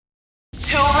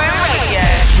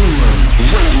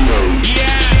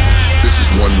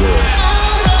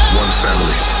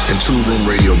Toolroom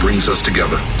Radio brings us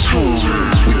together.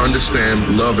 We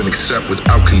understand, love, and accept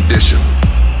without condition.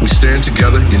 We stand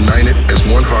together, united as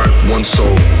one heart, one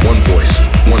soul, one voice,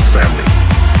 one family.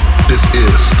 This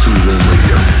is Toolroom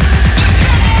Radio.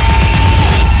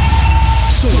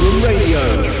 Toolroom Radio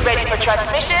is ready for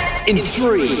transmission in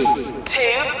 3,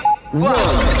 2, 1.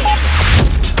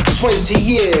 20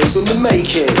 years in the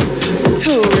making.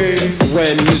 Toolroom,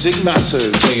 where music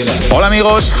matters. Hola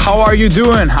amigos, how are you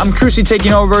doing? I'm Crusy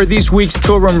taking over this week's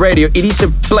Toolroom Radio. It is a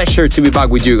pleasure to be back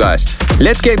with you guys.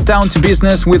 Let's get down to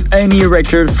business with a new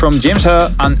record from James Hurr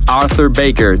and Arthur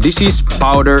Baker. This is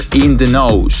Powder in the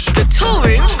Nose. The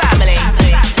Toolroom family.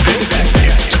 This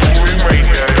is Toolroom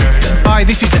Radio. Hi,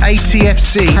 this is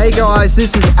ATFC. Hey guys,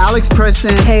 this is Alex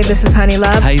Preston. Hey, this is Honey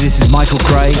Love. Hey, this is Michael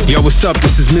Gray. Yo, what's up?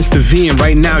 This is Mr. V, and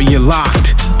right now you're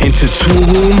locked into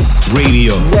Toolroom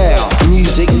Radio. Where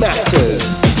music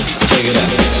matters. Check it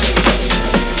out.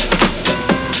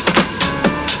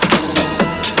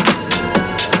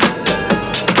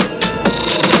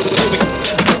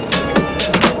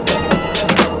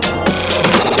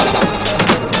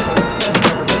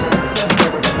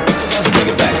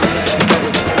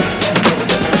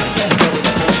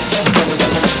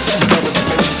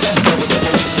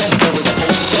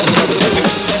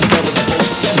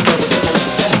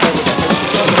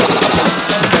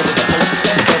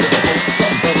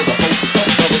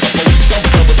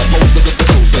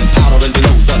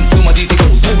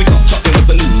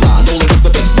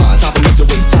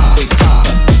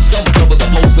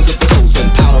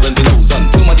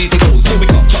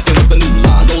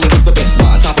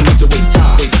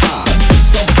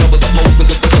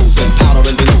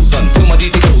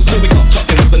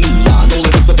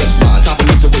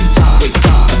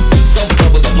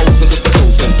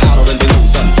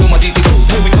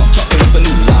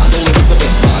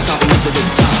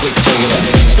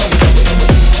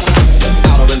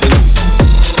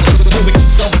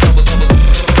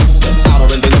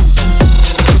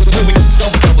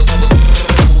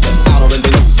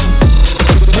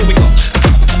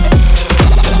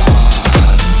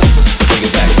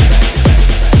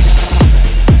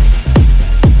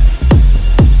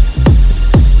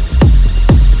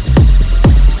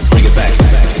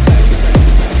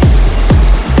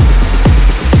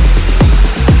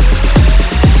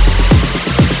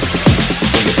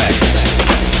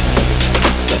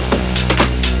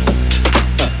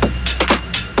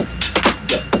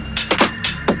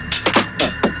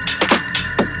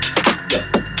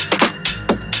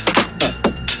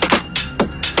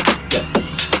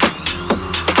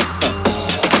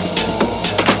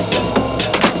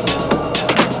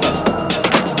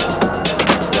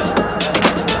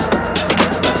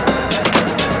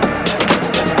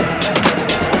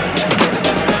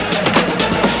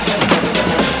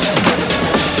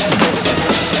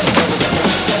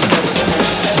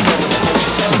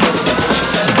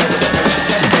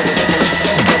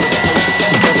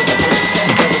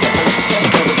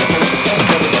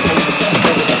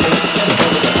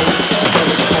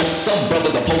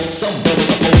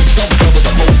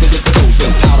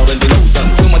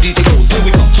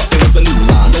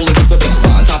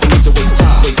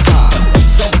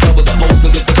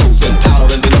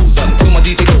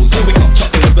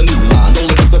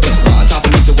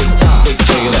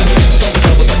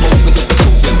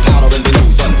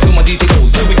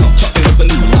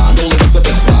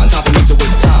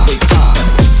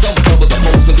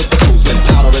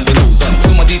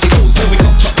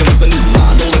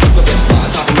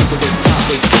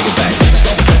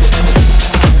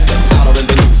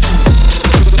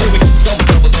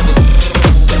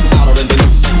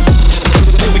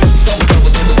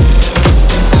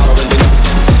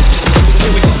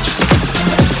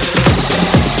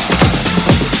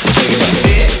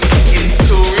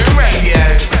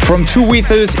 Two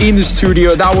with us in the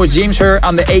studio, that was James Hurr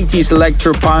and the 80s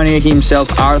electro pioneer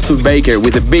himself, Arthur Baker,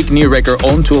 with a big new record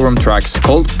on Toolroom Tracks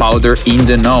called Powder in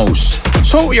the Nose.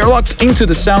 So you're locked into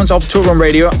the sounds of Toolroom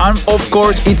Radio, and of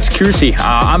course it's Crusy.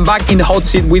 I'm back in the hot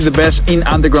seat with the best in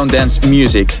underground dance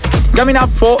music. Coming up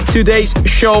for today's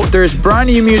show, there's brand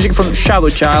new music from Shadow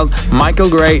Child, Michael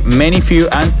Gray, ManyFew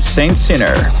and Saint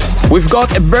Sinner. We've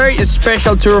got a very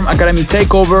special Toolroom Academy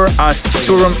takeover as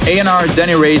Toolroom A&R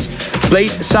Danny Reyes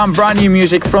plays some brand new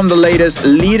music from the latest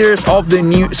Leaders of the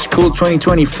New School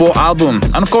 2024 album.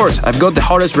 And of course, I've got the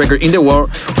hottest record in the world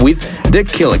with The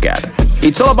Killagat.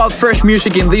 It's all about fresh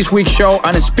music in this week's show,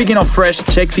 and speaking of fresh,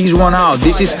 check this one out.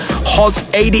 This is Hot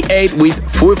 88 with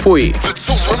Fui Fui. The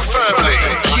Toolroom family,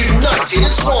 united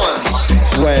as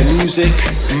one, where music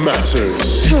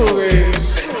matters.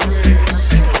 Toolroom.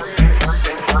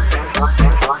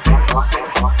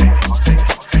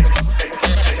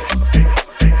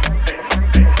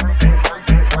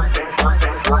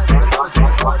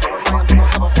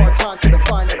 to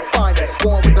define it, define it.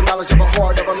 Born with the knowledge of a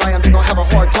heart of a lion, they gon' have a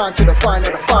hard time to define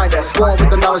it, define it. Born with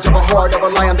the knowledge of a heart of a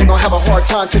lion, they gon' have a hard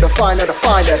time to define it,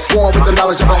 define it. Born with the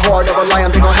knowledge of a heart of a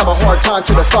lion, they gon' have a hard time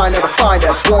to define it, define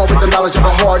it. Born with the knowledge of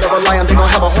a heart of a lion, they gon'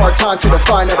 have a hard time to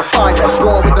define it, define it.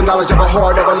 Born with the knowledge of a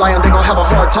heart of a lion, they gon' have a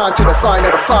hard time to define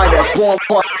it, define it. Born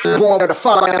to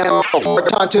define it, hard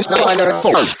time to define it,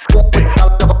 define it. Born with the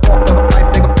knowledge of a heart of a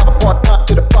lion, they gon' have a hard time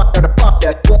to define it, define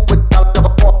it. Born with the knowledge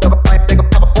of a heart of a lion, they gon' have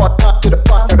a hard time to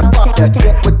define it, define it.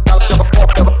 Born with the knowledge of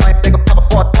a heart of a lion, they gon' have a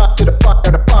hard time to define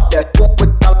it, define it. Born with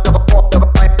the knowledge of a heart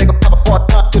of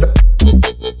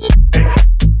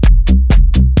a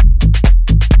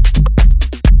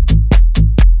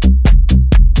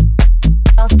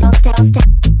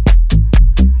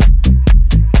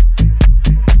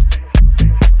lion, they gon' have a hard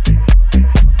time to define it.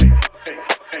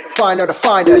 Find her to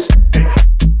find us.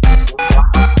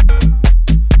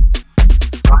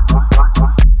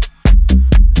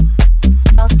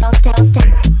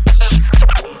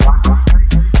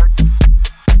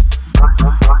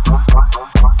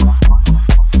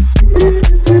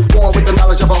 with the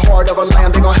knowledge of a heart of a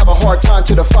lion, they gon' have a hard time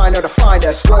to define her to find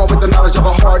us. Born with the knowledge of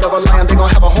a heart of a lion, they gon'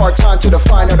 have a hard time to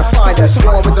define her to find us.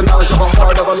 Born with the knowledge of a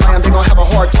heart of a lion, they gon' have a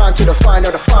hard time to define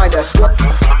her to find us.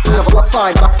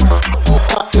 Find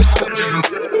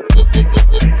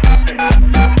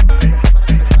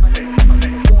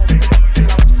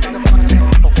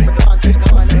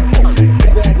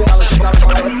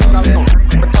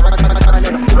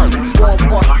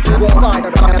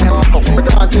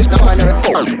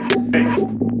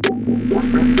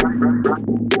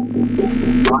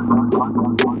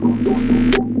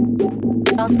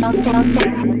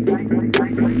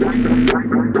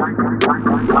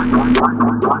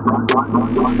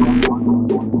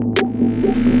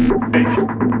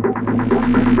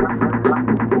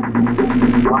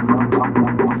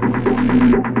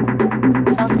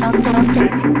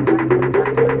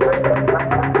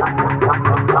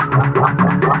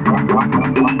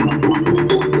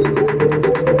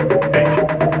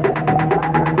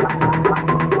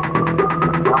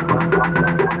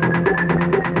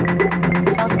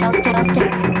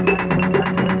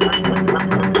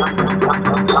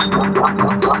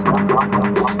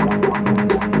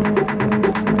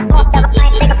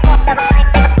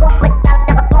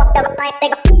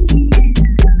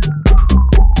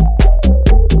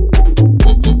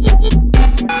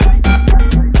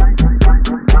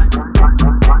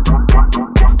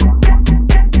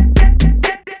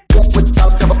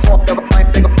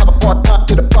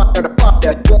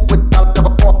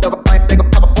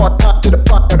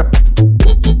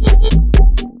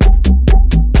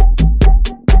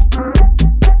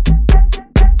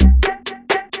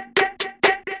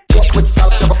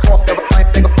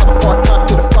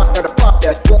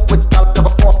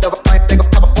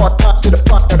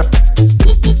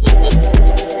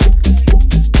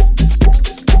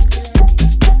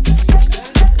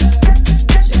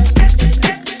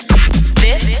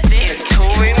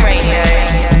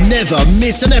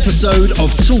Miss an episode of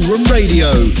Toolroom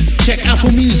Radio. Check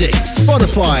Apple Music,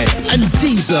 Spotify, and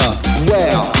Deezer,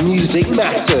 where music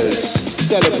matters.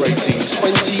 Celebrating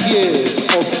 20 years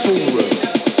of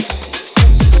Toolroom.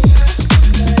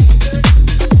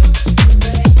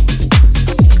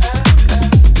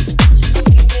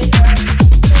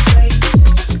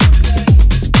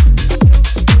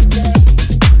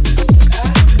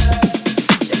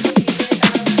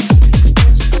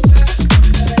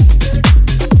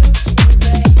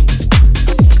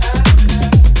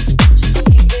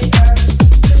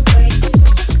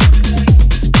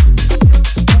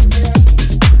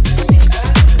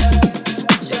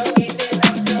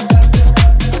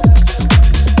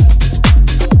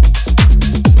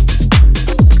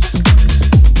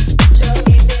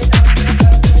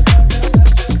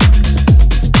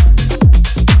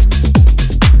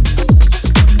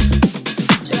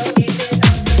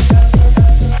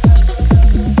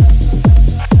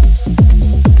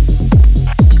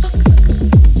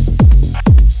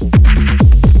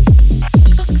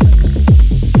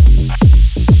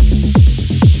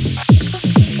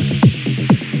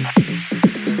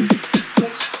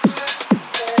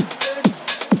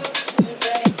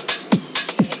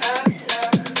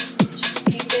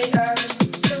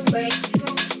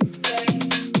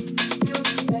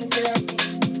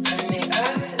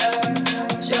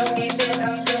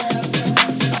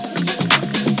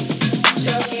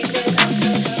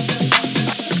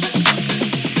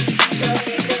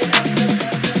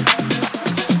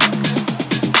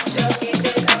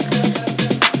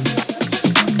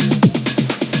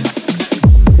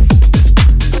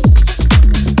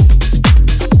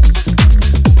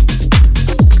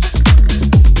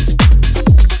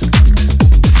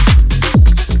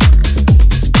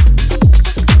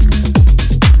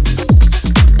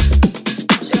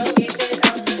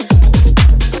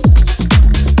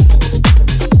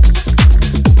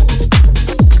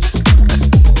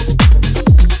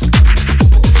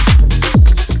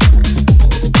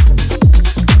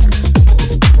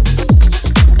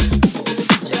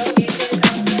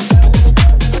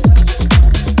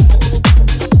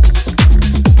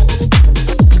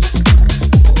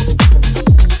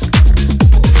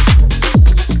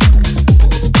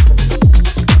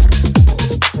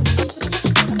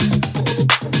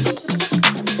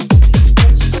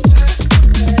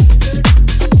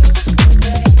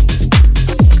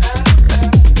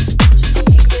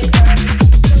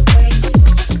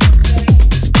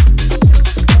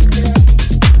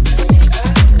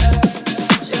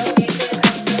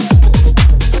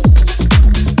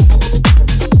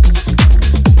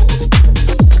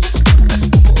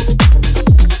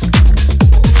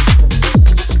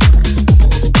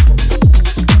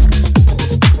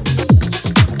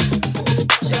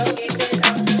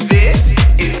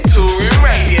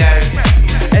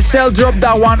 Marvell dropped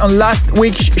that one on last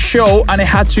week's show and I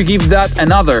had to give that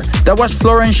another. That was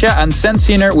Florentia and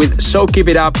Sinner with So Keep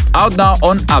It Up, out now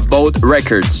on ABODE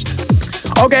Records.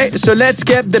 Okay, so let's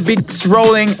get the beats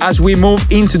rolling as we move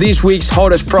into this week's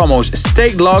hottest promos.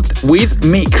 Stay locked with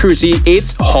me, Crusy.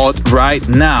 It's hot right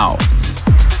now.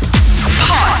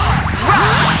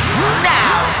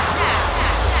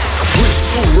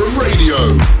 Toolroom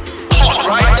Radio. Hot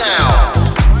right now.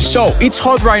 So, it's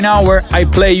hot right now where I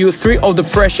play you 3 of the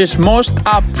freshest, most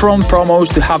upfront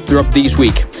promos to have dropped this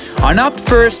week. And up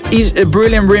first is a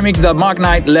brilliant remix that Mark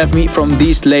Knight left me from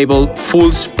this label,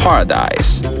 Fool's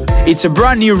Paradise. It's a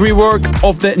brand new rework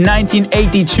of the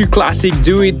 1982 classic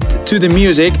Do It to the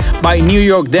Music by New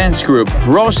York dance group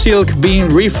Raw Silk, being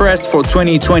refreshed for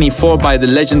 2024 by the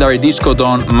legendary disco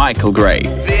don Michael Gray.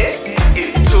 This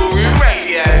is Toolroom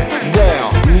Radio. Where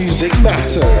music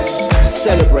matters.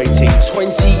 Celebrating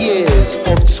 20 years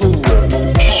of Toolroom.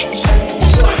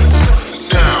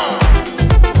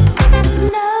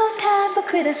 No time for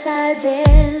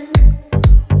criticizing.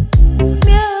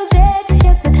 Music's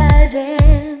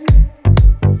hypnotizing.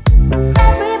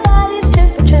 Everybody's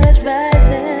temperature's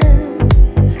rising.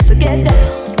 So get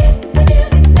down. If the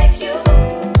music makes you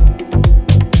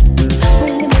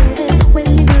when you're moving, when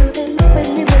you're grooving, when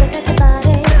you really got your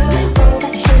body, all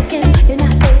that shaking, you're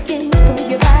not faking. So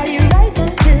move your body right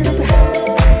to the ground.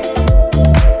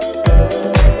 Do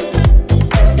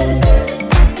your thing, baby.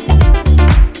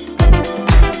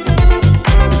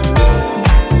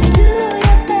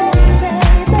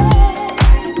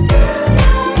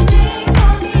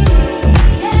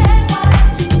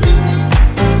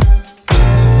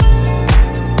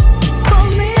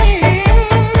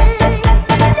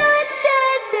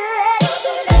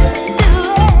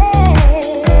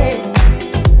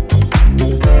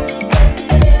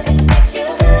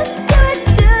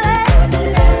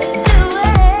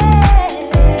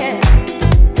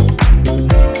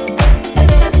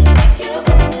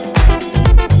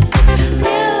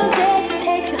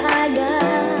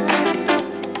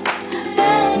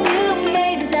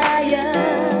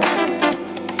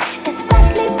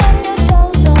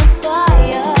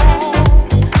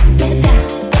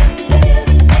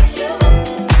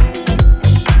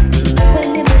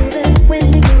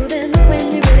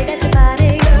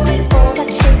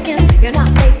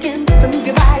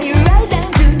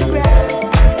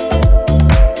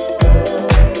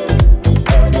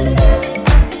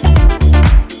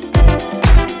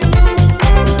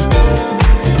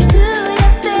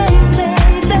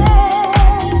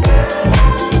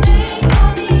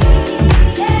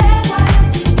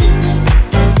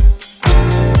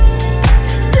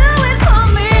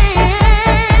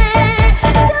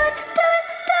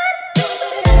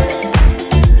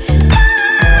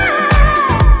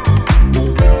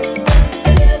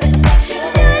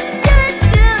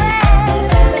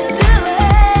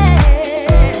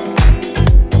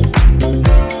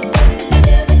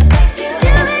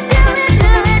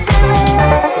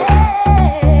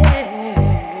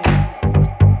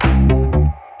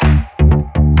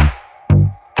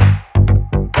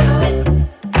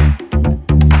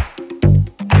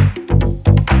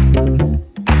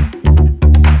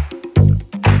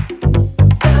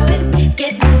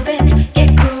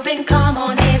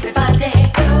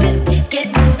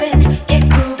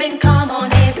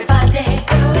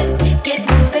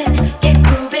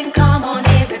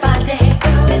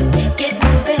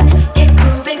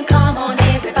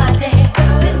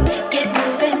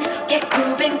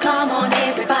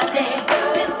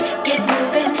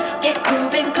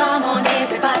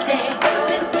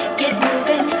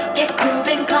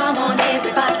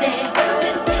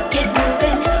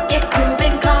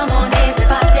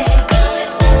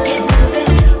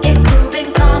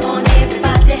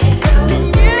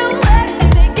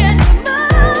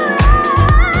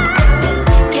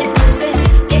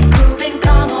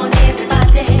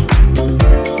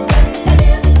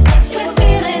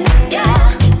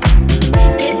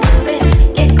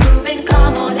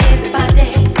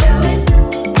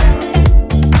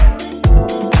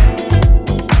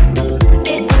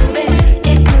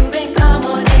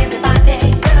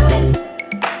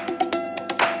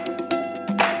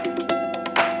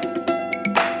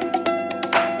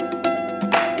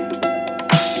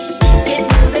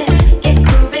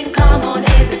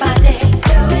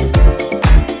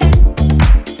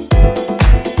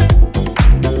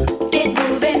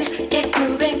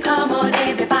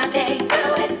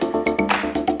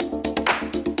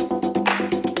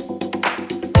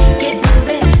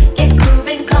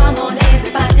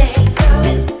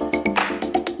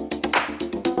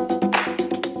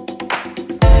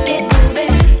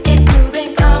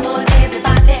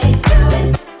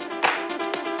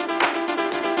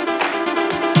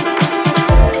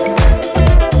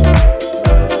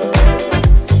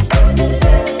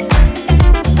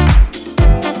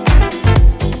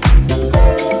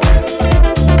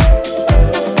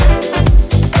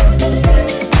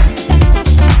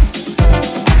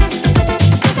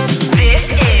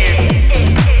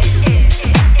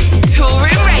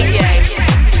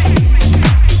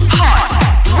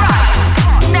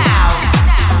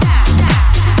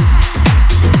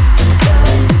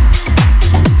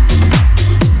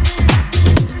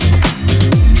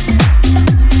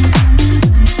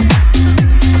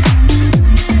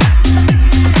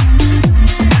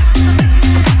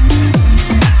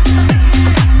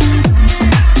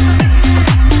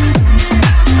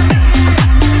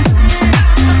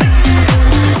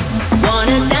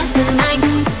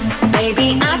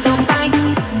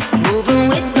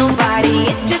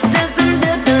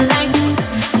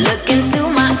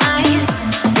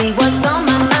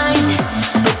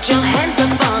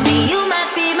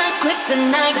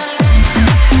 kryptonite.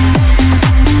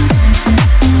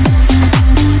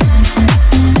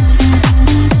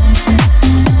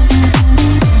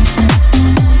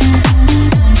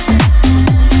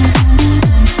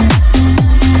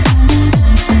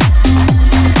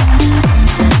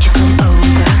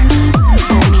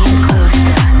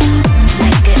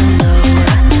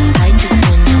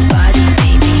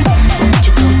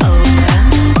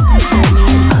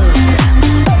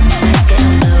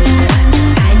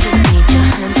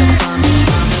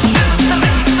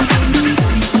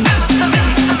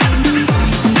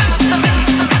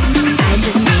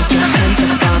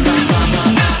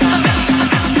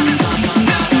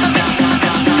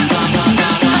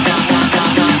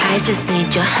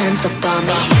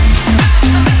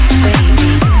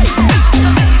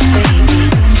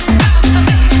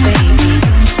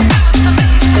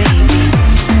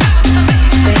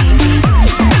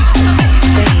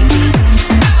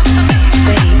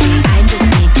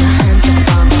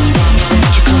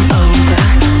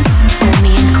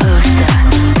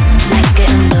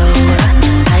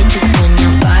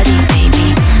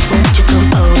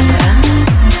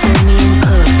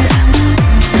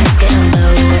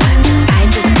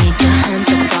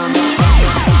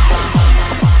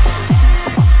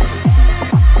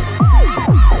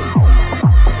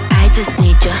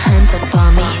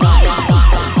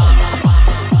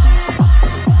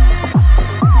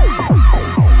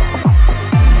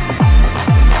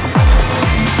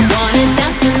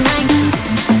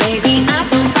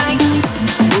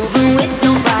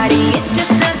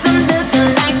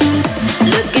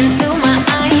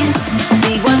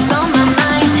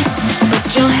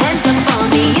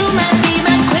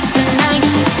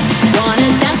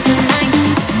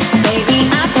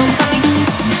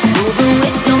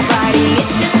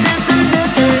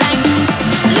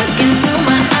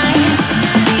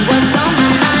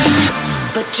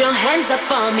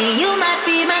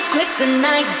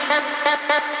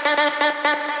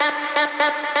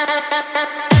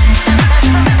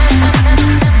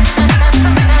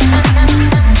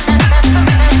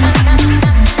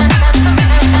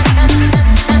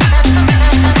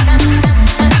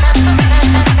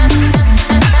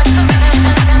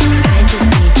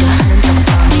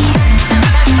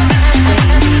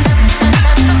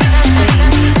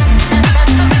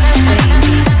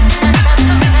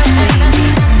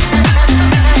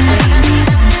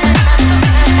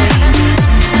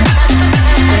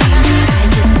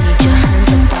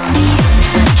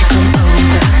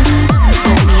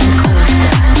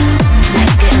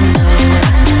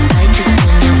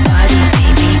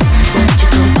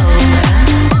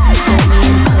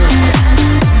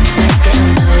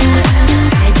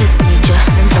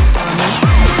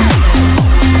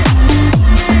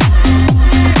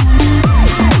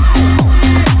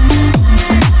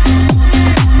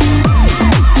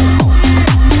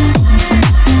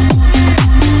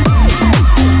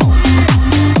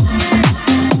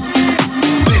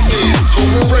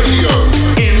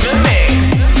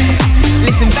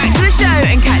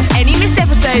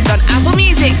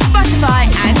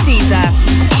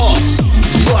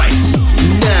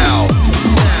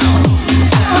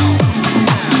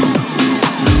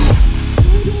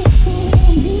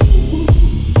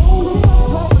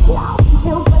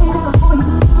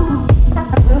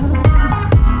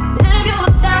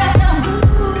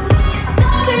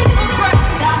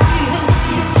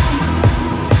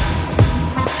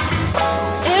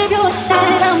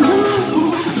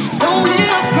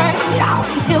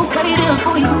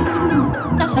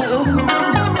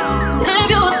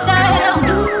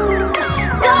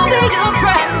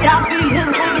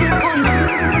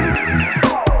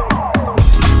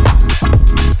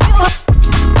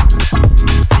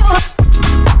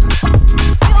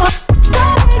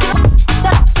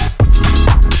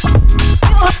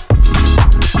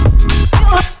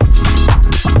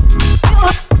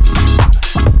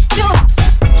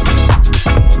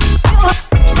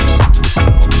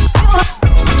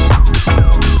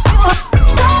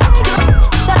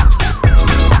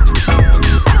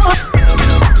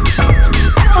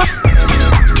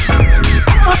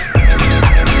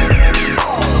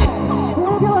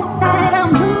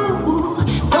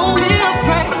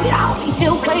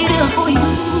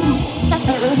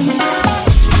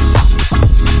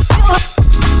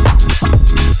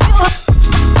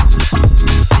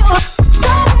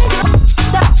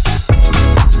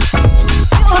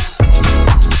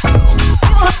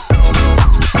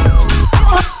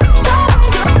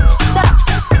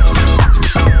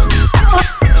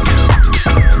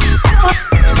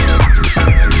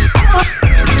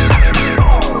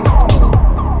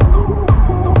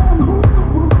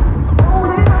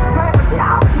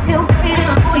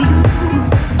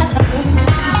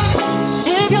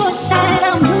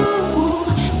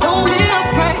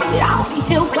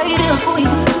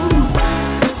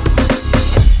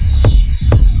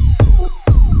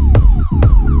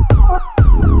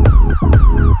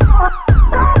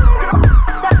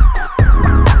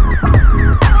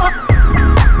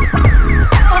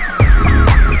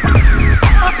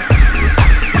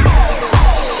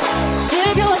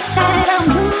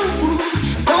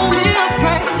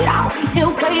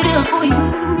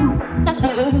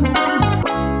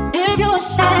 If you're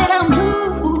sad and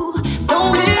blue,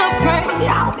 don't be afraid.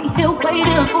 I'll be here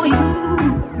waiting for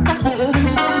you. That's her.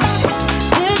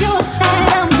 If you're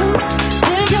sad and blue,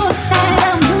 if you're sad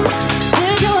and blue,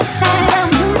 if you're sad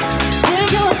and blue,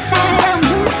 if you're sad and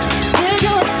blue, if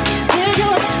you're, if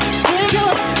you're, if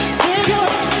you're, if you're,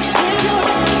 if you're,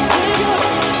 if you're.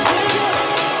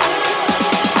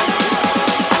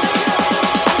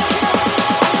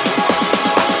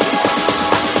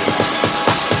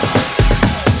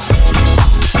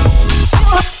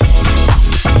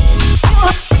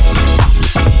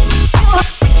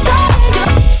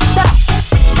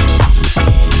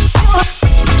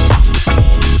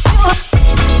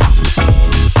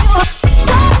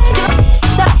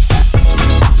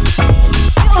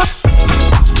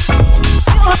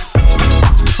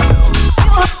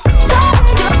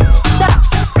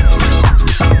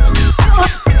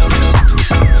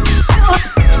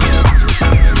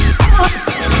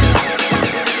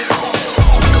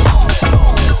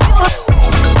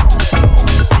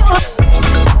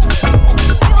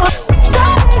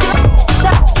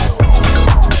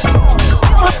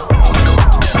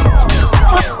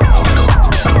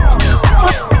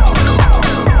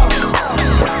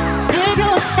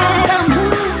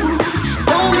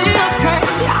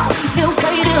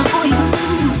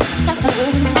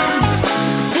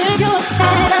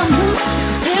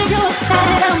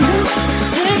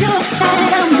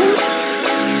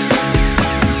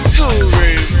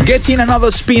 Getting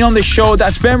another spin on the show,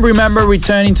 that's Ben Remember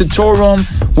returning to Toolroom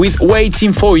with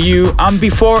Waiting For You, and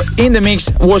before in the mix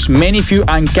was ManyFew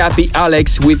and Kathy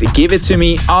Alex with Give It To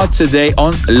Me, out today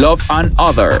on Love and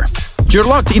Other. You're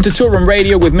locked into Toolroom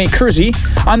Radio with me, Crusy,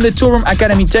 and the Toolroom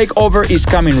Academy takeover is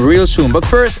coming real soon. But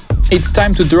first, it's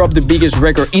time to drop the biggest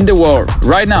record in the world.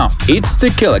 Right now, it's the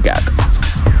Killer Cat.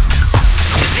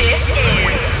 This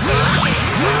is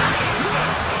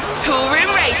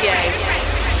Toolroom Radio.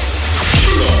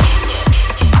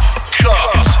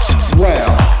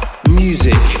 Where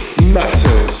music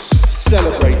matters.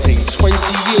 Celebrating 20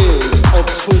 years of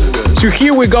Toolroom. So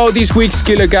here we go. This week's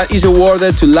Killer Cat is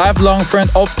awarded to lifelong friend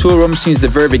of Toolroom since the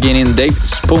very beginning, Dave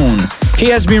Spoon. He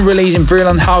has been releasing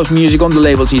Brilliant house music on the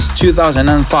label since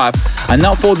 2005, and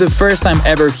now for the first time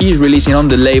ever he's releasing on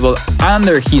the label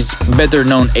under his better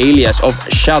known alias of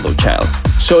Shadow Child.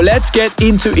 So let's get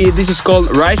into it. This is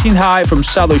called Rising High from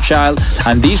Shadow Child,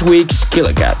 and this week's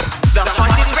Killer Cat. The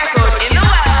hottest record in the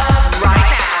world right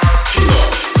now.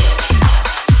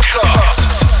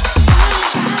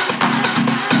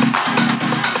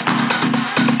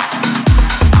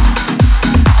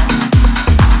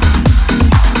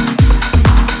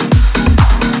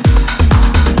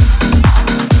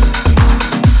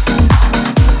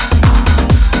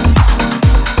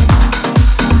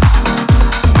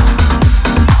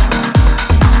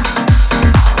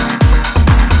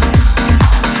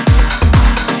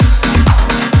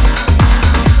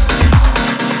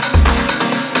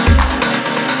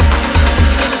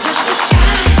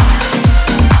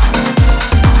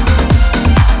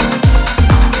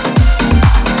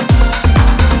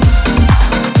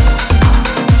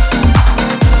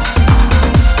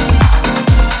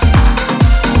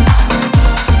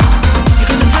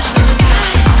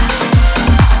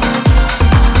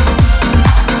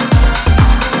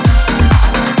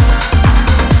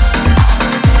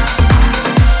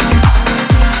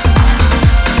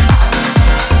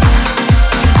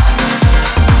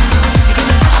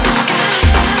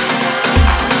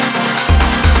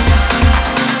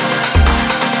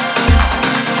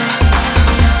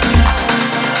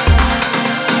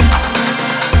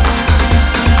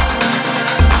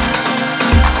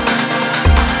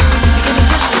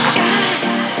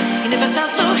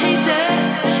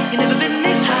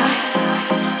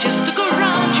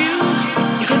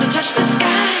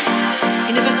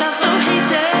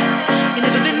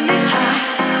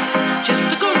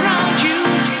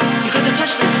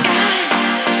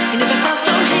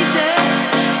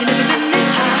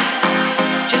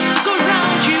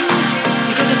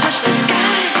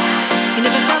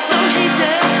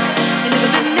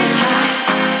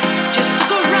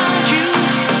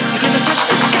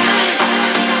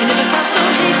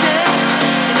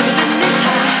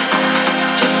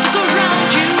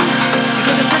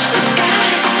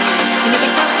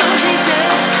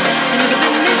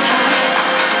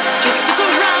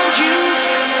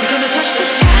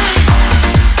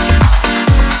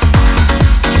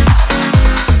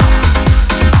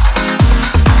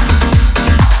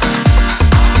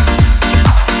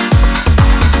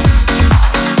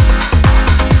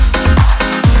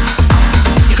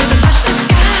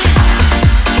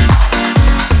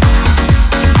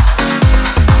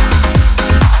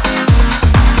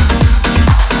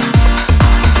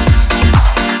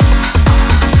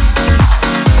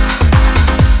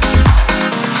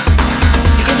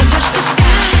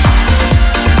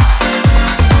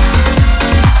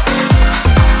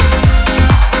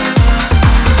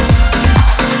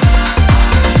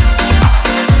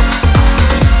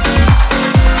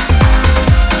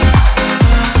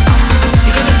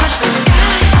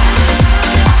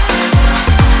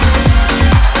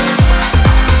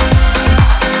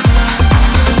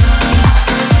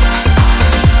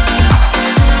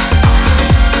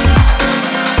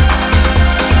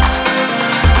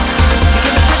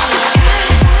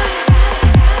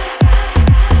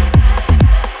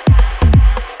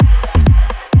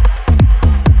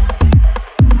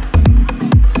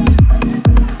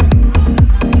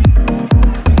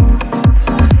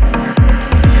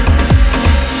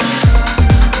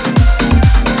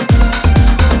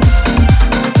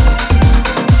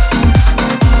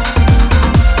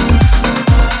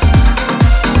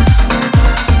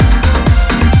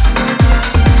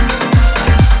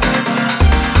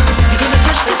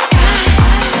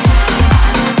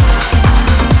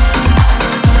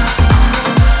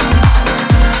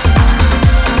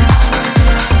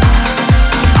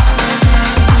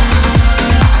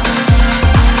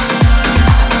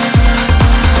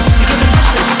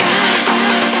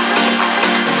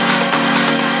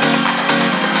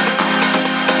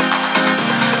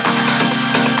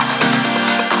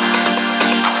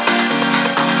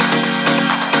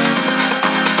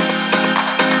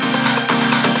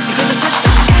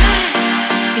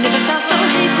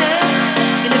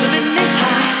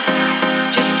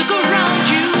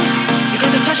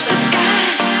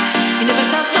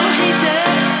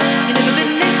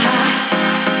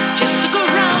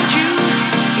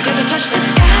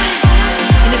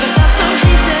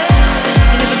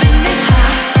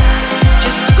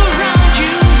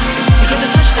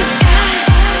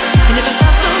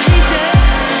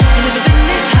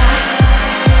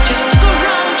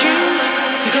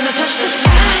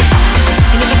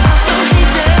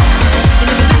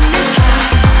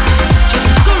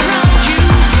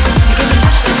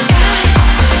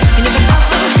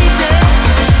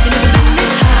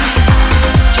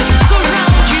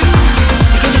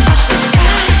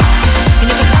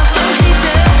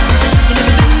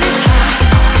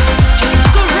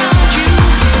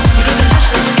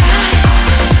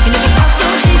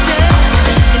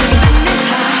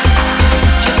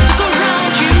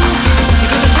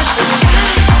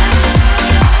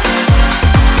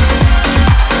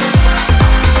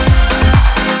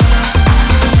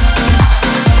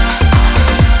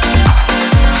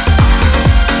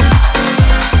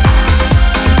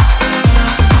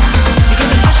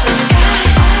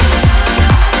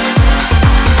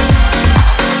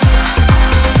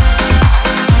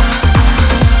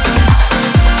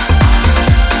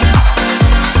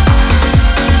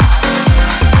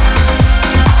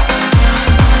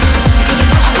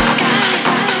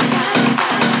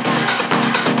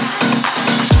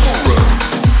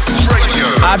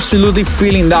 absolutely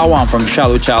feeling that one from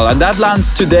Shadow Child, and that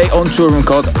lands today on Toolroom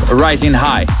called Rising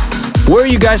High. Were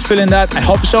you guys feeling that? I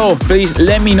hope so. Please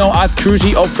let me know at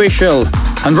Crusy Official.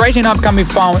 And Rising Up can be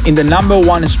found in the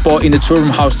 #1 spot in the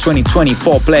Toolroom House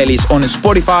 2024 playlist on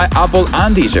Spotify, Apple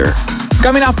and Deezer.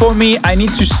 Coming up for me, I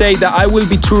need to say that I will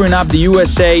be touring up the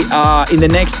USA in the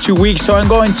next 2 weeks. So I'm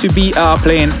going to be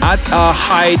playing at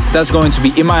Hyde, that's going to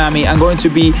be in Miami. I'm going to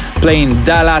be playing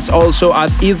Dallas also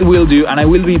at It Will Do, and I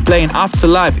will be playing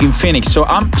Afterlife in Phoenix. So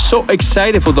I'm so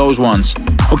excited for those ones.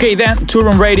 Okay then,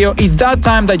 Toolroom Radio, it's that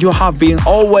time that you have been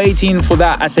all waiting for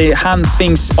that as I hand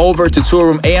things over to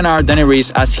Toolroom A&R Danny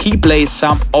Reese as he plays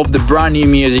some of the brand new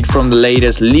music from the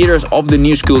latest Leaders of the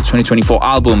New School 2024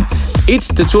 album. It's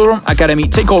the Toolroom Academy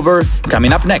Takeover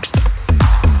coming up next.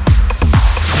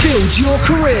 Build your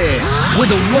career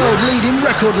with a world-leading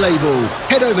record label.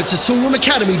 Head over to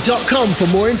toolroomacademy.com for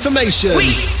more information.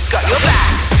 We got your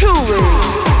back. Toolroom.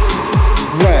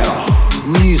 Where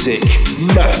music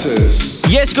matters.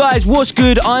 Yes guys, what's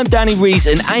good? I'm Danny Reese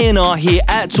and A&R here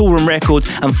at Toolroom Records.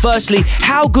 And firstly,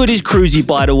 how good is Crusy,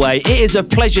 by the way? It is a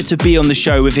pleasure to be on the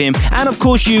show with him and of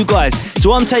course you guys.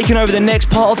 So I'm taking over the next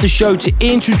part of the show to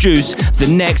introduce the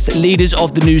next Leaders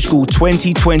of the New School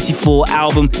 2024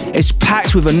 album. It's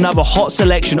packed with another hot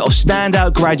selection of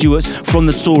standout graduates from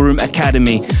the Toolroom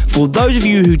Academy. For those of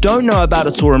you who don't know about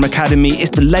the Toolroom Academy,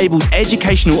 it's the label's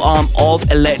educational arm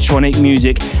of electronic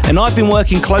music. And I've been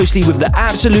working closely with the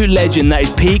absolute legend that is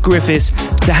Pete Griffiths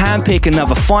to handpick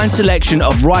another fine selection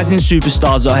of rising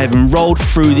superstars that have enrolled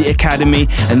through the Academy,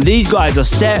 and these guys are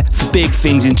set for big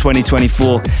things in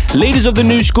 2024. Leaders of the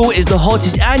New School is the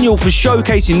hottest annual for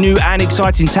showcasing new and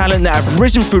exciting talent that have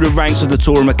risen through the ranks of the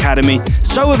Toolroom Academy.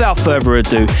 So without further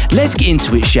ado, let's get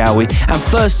into it, shall we? And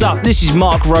first up, this is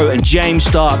Mark Rowe and James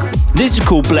Starck. This is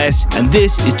called Bless, and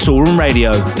this is Toolroom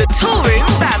Radio. The Toolroom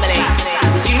family,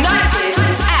 united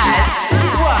as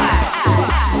one.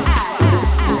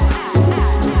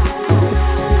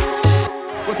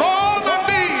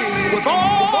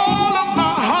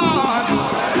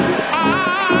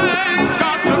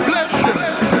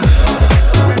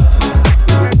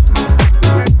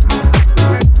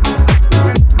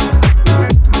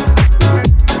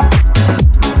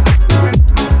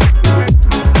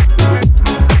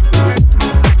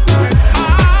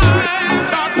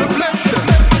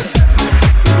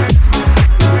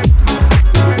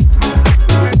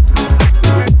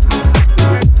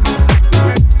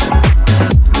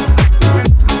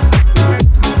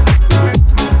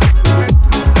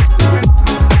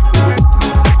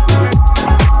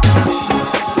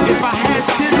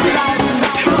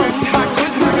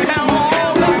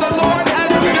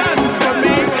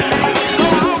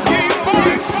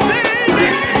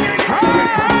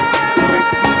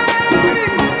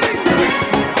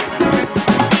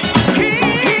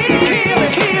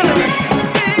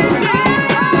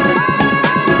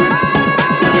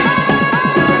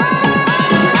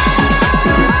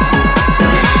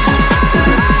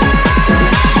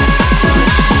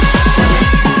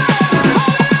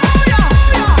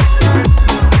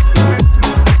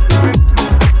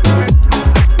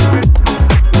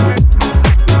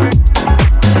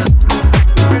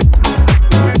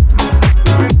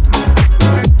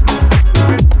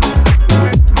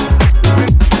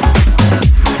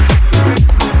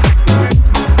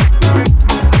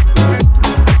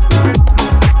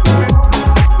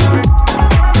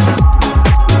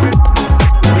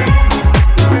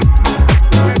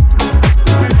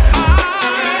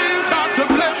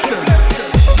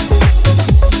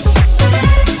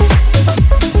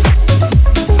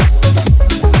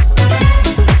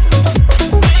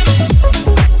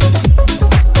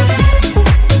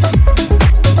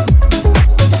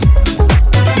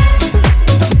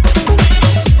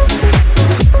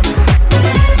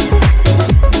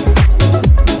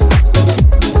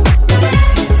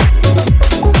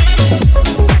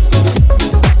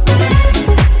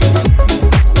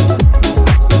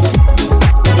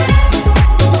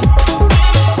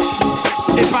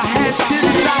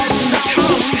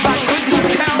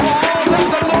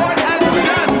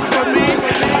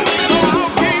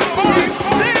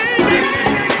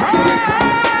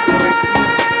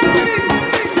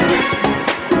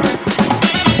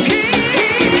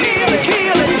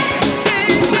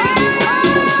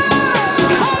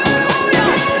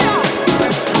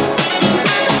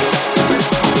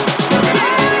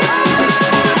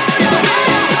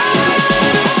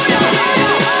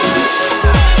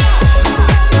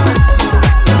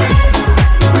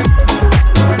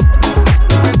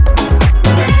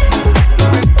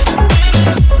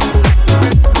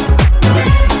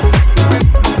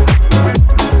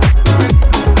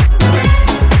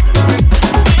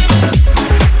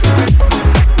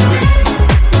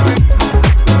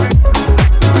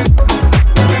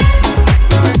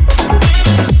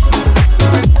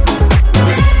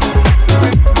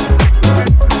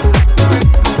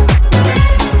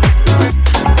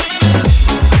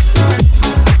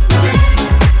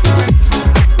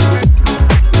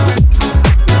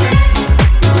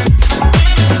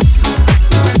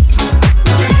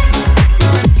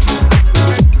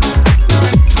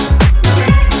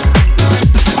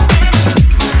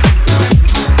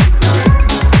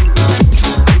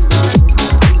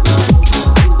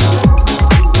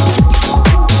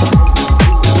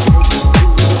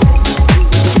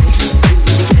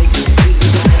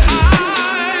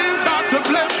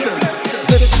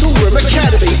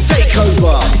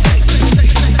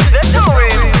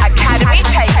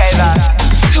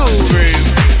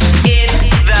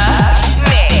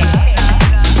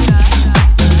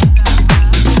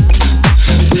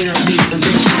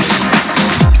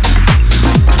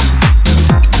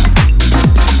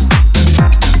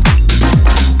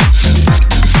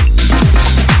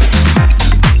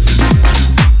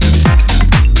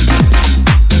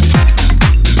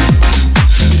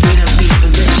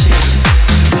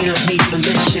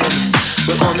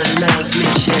 on a love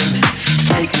mission,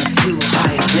 taking us to a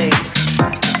higher place.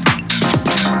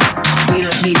 We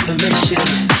don't need permission,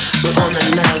 we're on a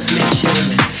love mission,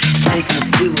 taking us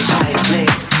to a higher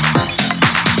place.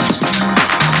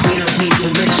 We don't need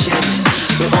permission,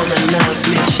 we're on a love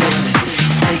mission,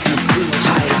 taking us to a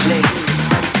higher place.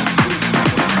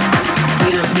 We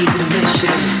don't need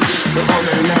permission, we're on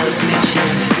a love mission,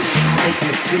 taking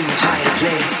us to a higher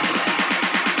place.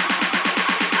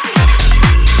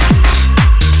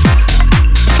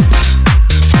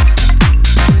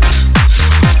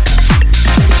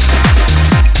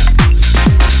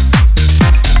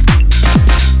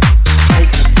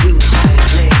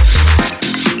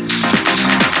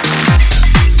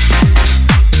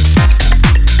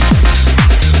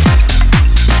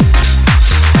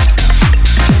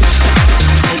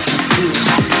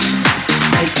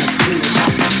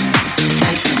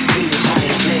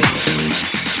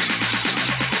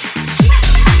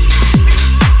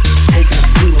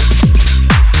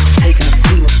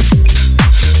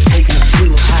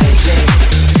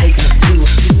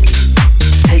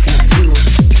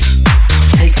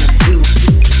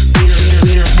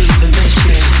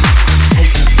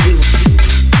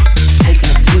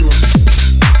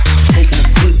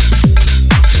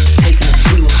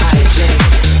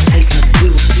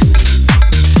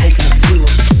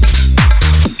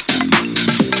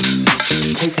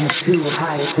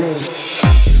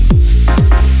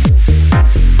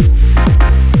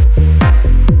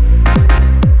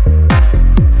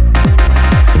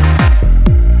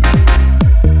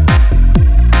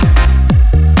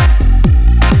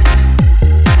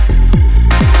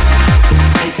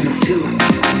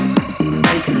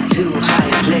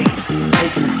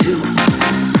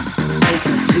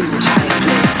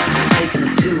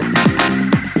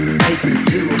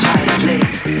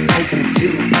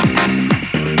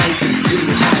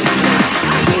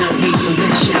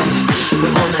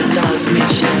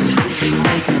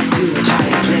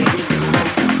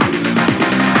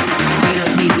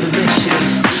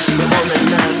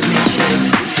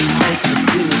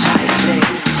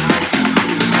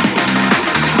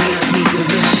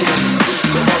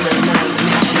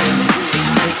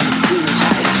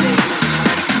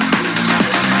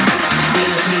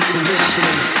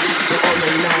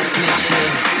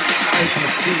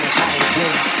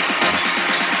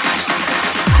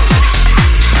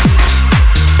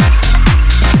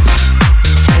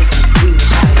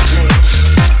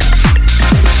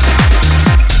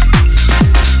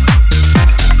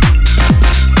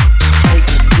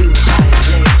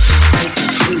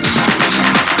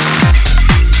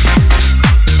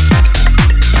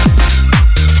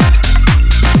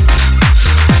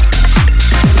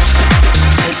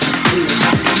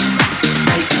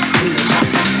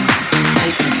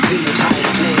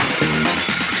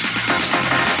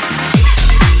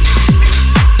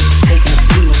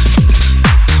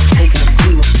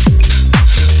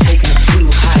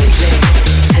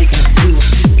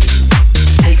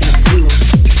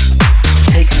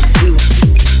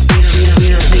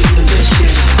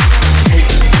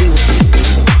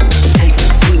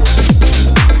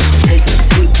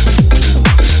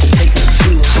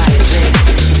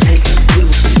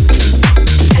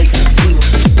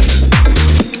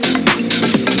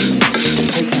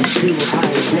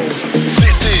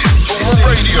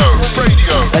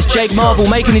 Marvell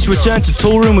making his return to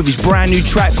Toolroom with his brand new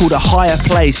track called A Higher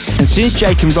Place. And since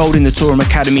Jake enrolled in the Toolroom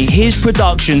Academy, his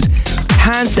productions,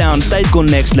 hands down, they've gone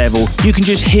next level. You can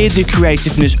just hear the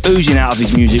creativeness oozing out of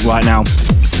his music right now.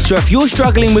 So if you're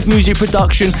struggling with music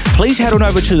production, please head on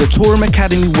over to the Toolroom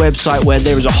Academy website, where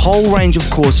there is a whole range of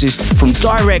courses from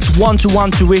direct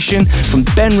one-to-one tuition from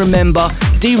Ben Remember,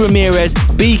 D Ramirez,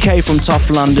 Beko from Tough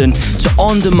London, to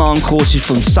on-demand courses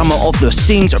from some of the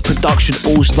scenes of production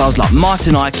all-stars like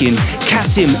Martin Ikin,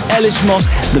 Kasim, Ellis Moss,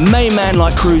 the main man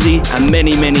like Crusy, and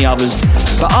many, many others.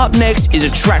 But up next is a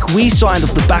track we signed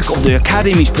off the back of the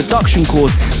Academy's production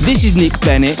course. This is Nick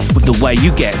Bennett with The Way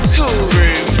You Get.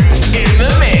 Toolroom in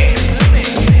the mix.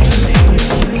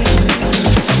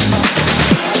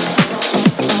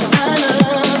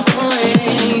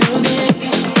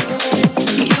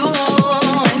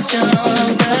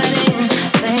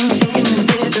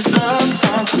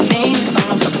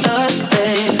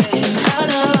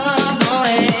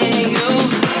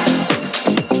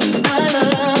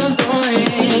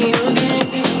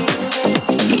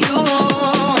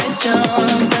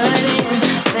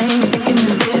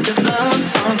 Thinking this is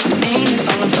love.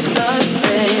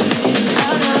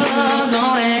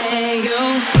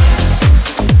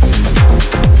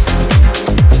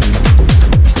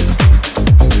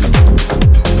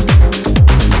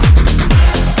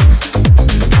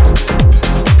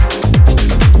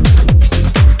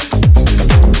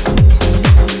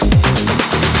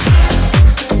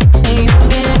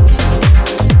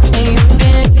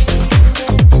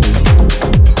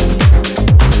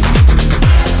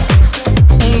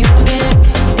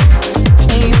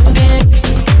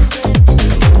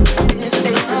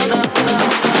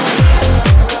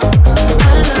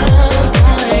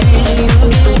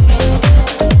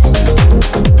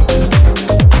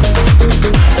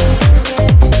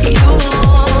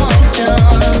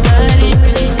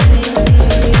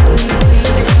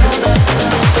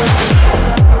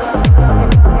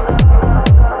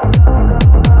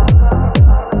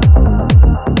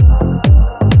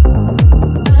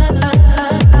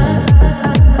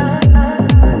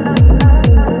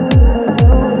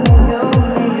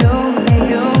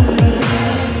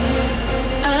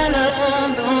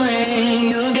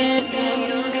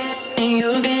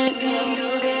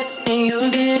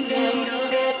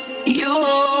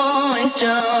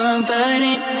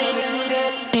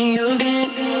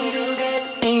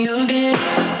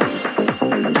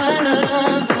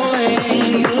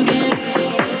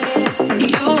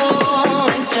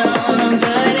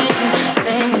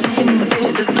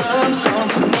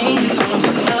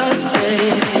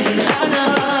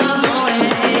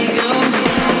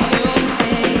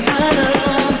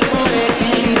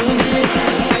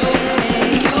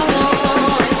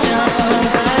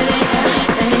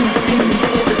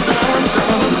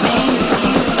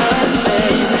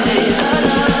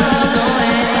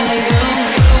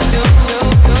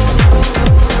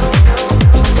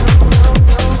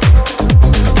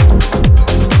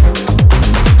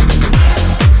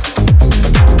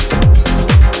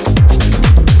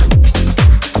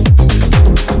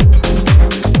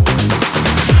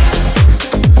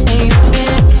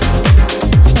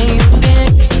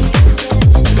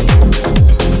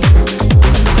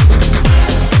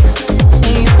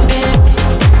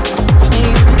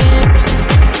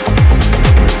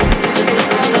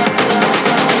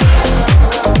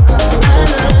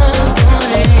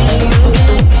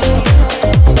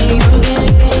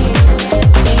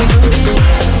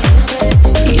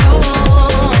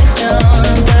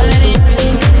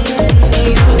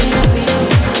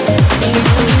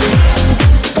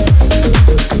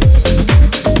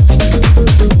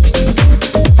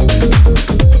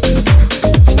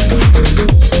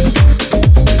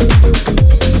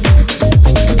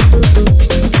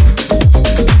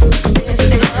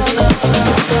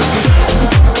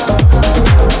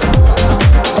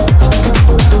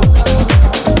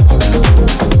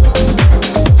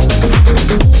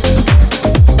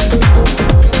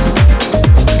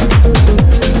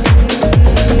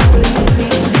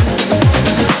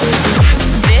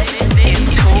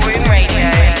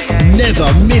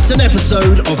 An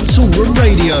episode of Toolroom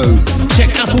Radio.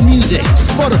 Check Apple Music,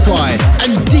 Spotify,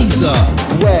 and Deezer.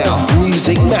 Where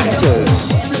music matters.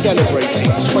 Celebrating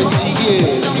 20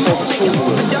 years of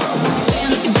Toolroom.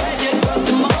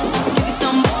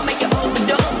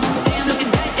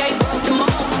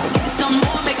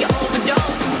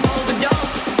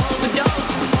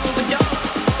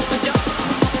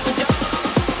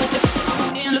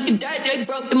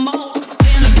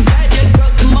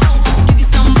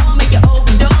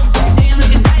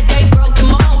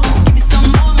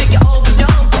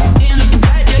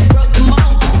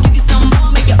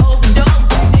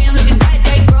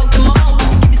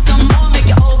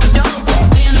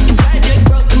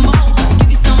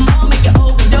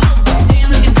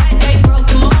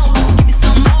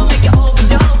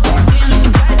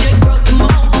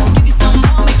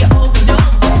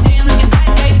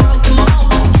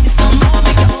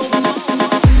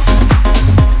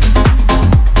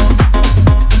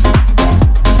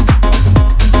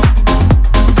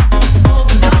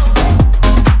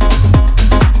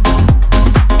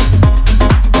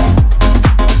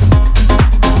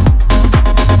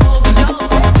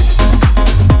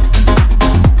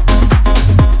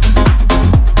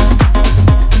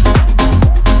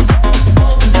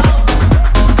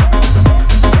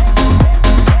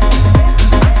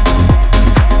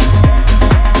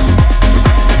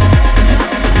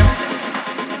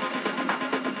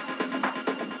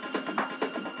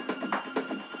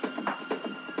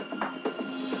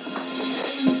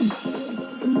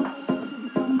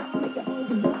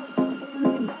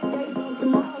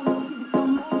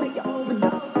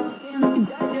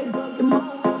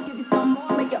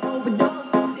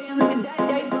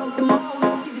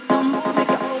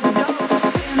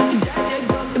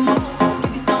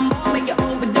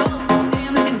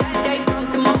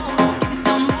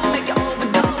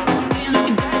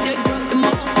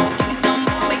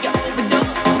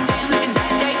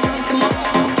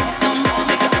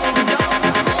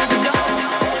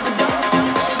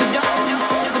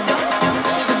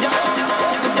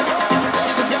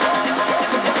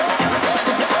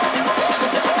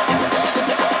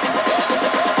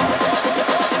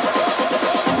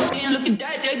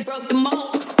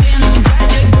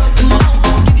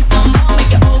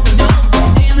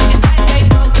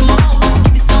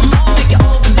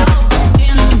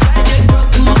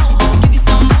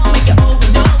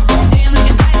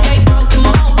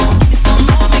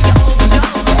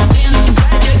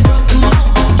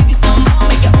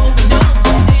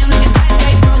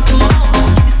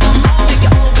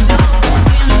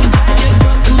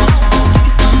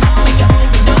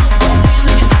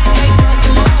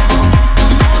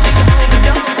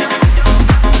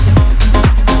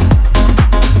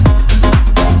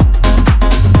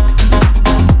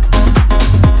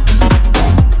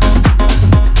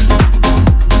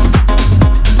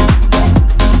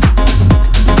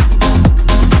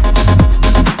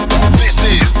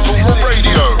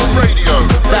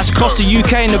 Costa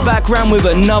UK in the background with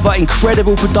another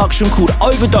incredible production called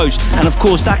Overdose. And of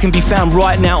course, that can be found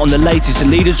right now on the latest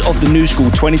Leaders of the New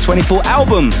School 2024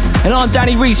 album. And I'm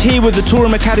Danny Reese here with the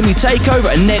Toolroom Academy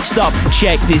Takeover. And next up,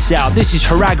 check this out. This is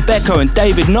Hrag, Beko and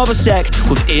David Novacek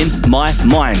with In My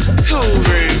Mind.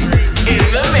 Toolroom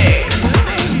in the mix.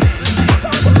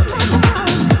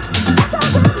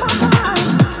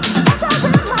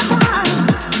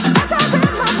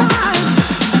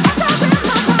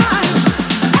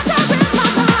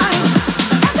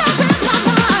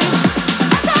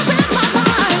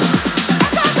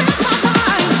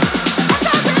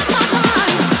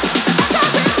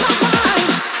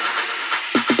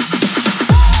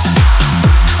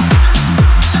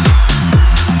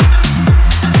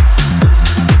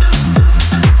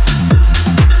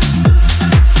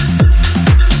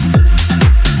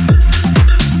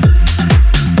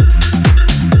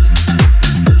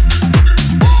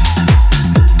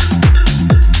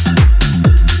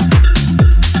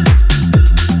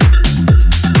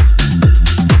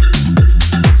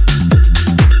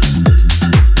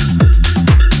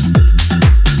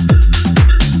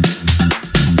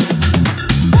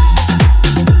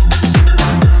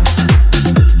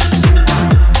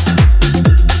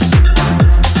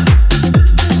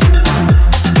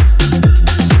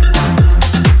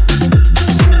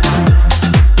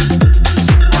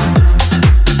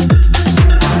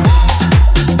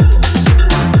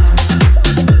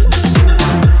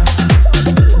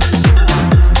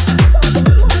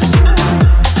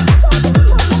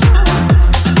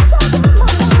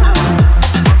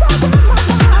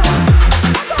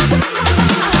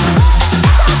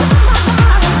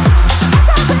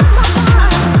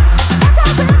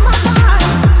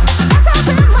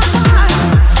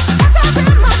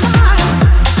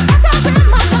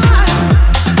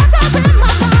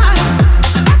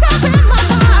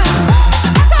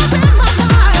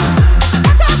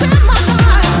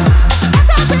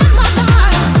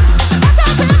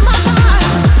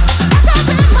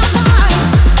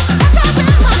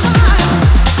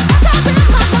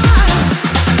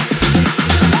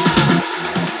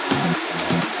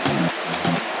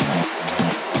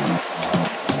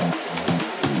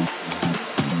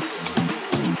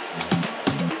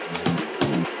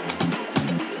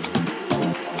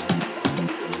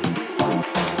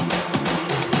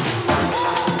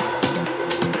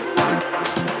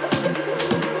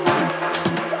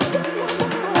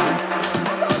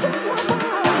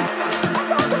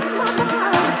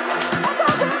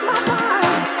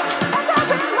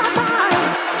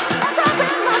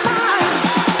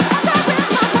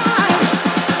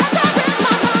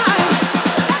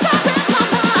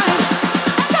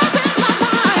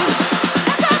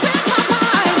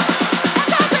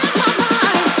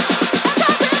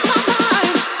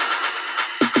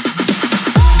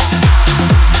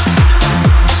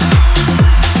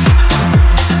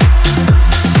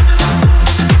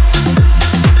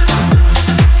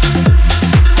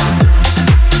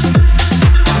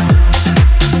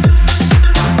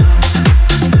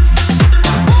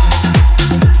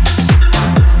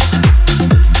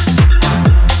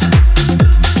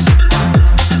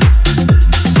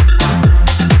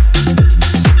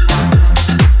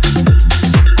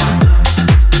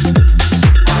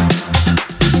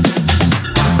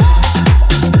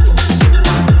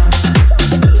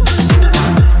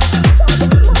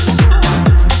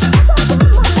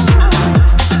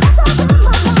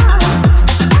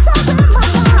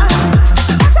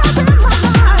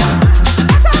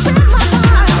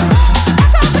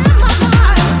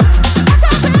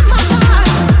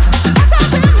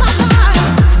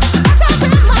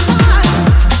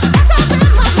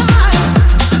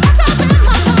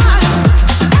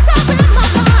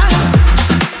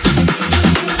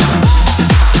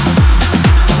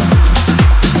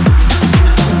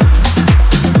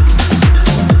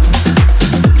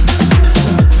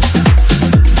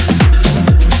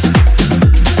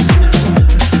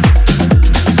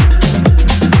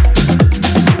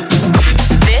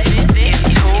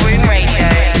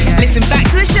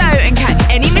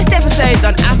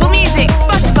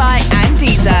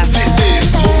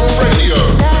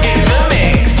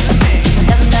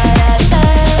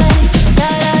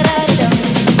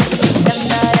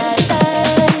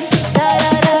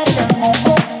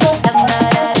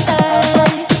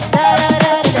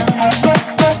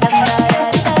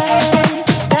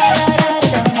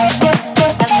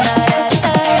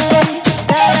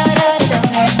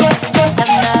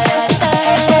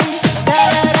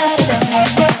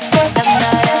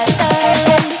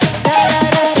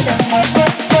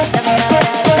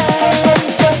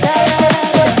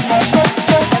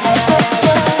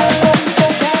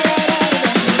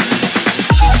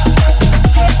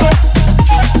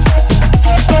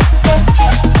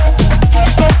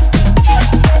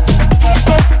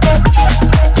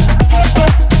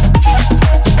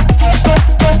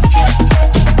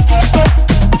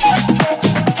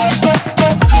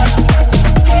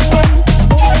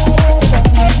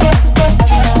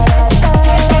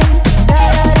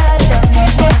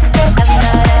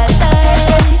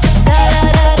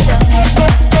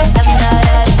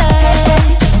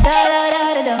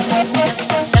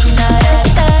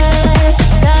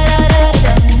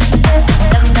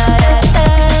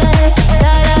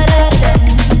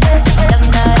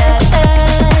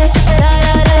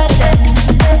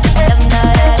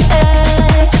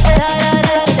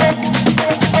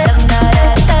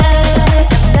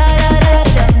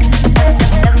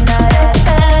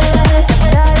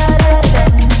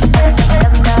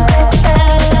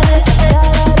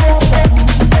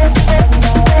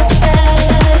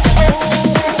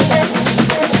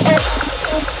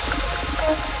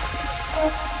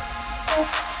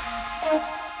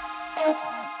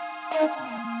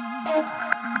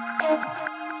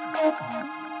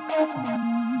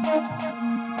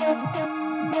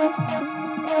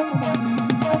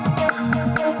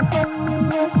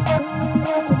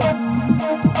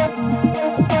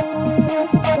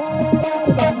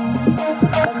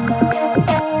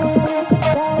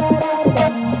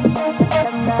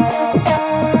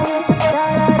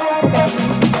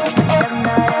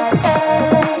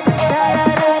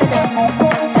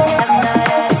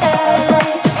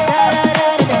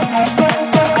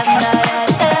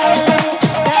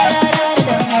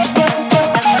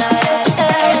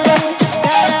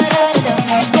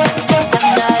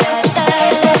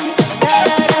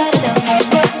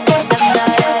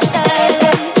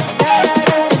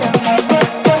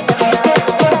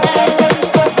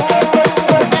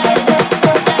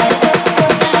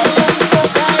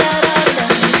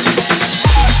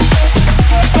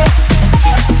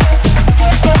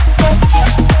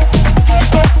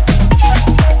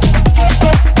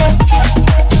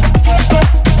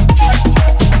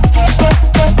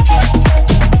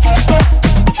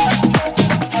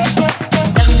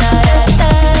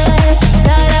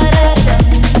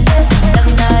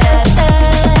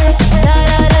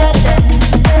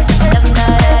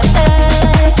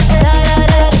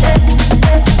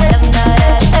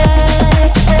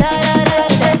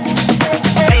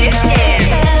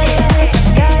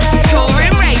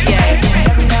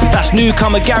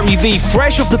 Newcomer Garry V,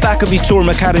 fresh off the back of his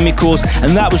Toolroom Academy course,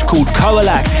 and that was called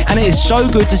Kaolak. And it is so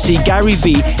good to see Garry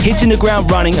V hitting the ground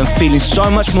running and feeling so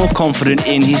much more confident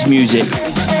in his music.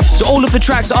 So all of the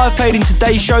tracks that I've played in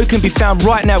today's show can be found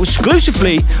right now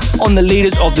exclusively on the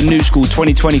Leaders of the New School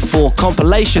 2024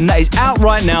 compilation that is out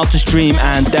right now to stream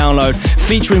and download,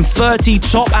 featuring 30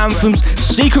 top anthems,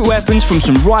 secret weapons from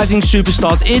some rising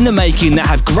superstars in the making that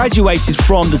have graduated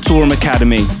from the Toolroom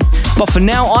Academy. But for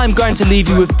now, I'm going to leave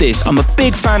you with this. I'm a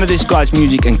big fan of this guy's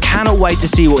music and cannot wait to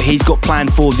see what he's got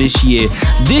planned for this year.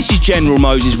 This is General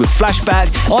Moses with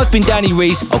Flashback. I've been Danny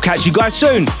Reese. I'll catch you guys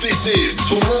soon. This is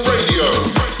Toolroom Radio.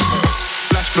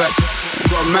 Flashback.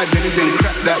 Got mad, then he didn't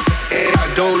crack that.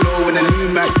 I dolo in a new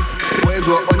Mac. Boys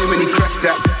were on him when he crashed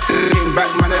that. Came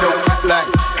back, man, I don't act like.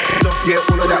 Stuff, yeah,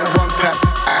 all of that one pack.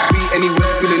 Be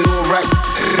anywhere, feeling all right.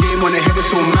 Game on the head,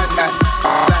 it's all mad at.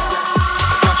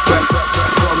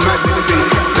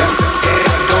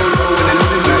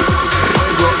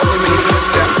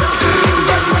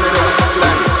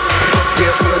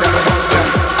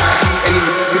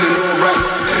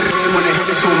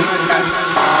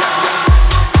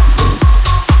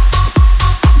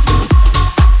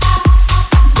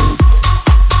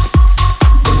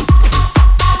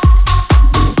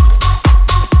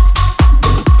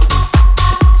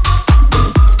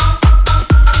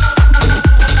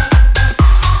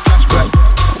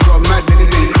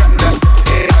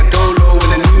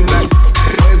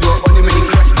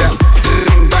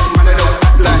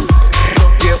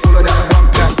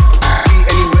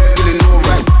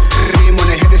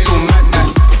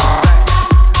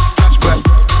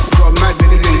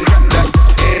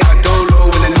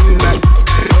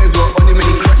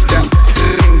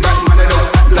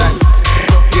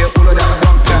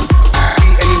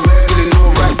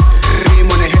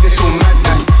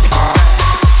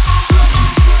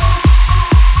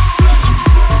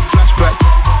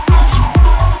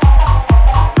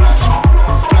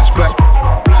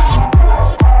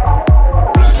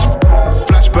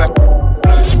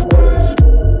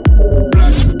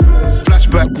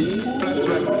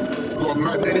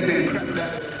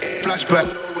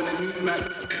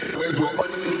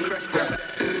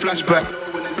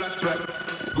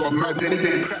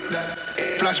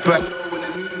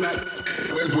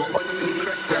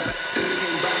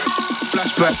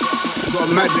 Flashback. Got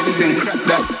mad, then he didn't crack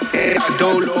that. I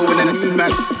dolo in a new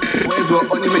Mac. Boys were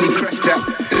on him when he crashed that.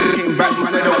 Came back,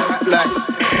 man, I don't act like.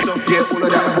 Stuff, yeah, all of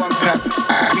that one pack.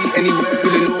 Be anywhere,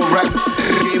 feeling all right.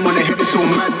 Game on the head, it's all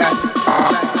mad at.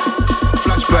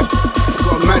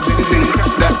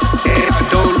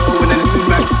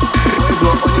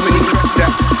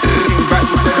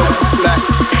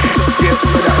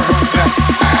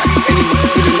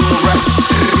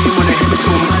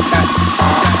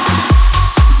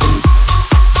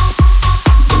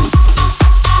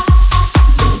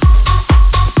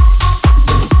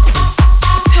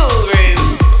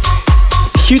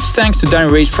 Thanks to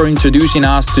Danny Reese for introducing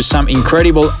us to some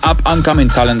incredible up-and-coming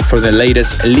talent for the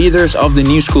latest Leaders of the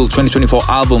New School 2024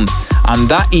 album, and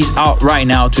that is out right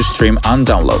now to stream and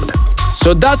download.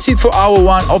 So that's it for hour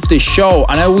one of the show,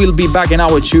 and I will be back in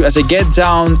hour two as I get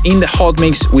down in the hot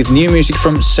mix with new music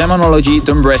from Semanology,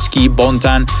 Dombresky,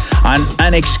 Bontan, and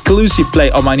an exclusive play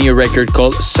of my new record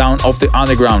called Sound of the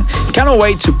Underground. Cannot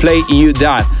wait to play you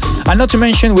that. And not to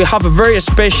mention, we have a very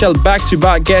special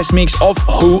back-to-back guest mix of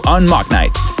Who and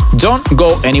Magnite. Don't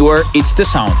go anywhere, it's the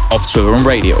sound of Toolroom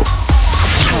Radio.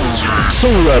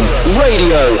 Toolroom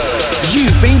Radio.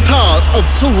 You've been part of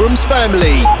Toolroom's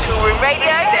family. Toolroom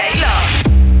Radio, stay locked.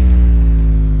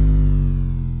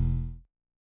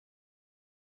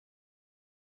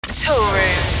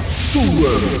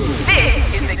 Toolroom. This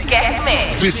is the guest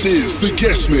mix. This is the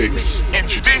guest mix.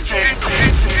 Introducing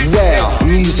Where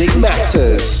music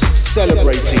matters.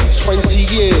 Celebrating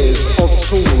 20 years of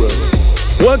Toolroom.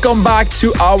 Welcome back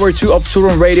to hour 2 of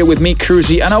Toolroom Radio with me,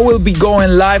 Crusy, and I will be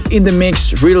going live in the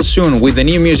mix real soon with the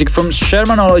new music from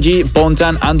Shermanology,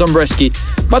 Bontan and Dombresky.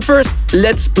 But first,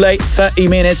 let's play 30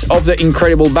 minutes of the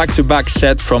incredible back-to-back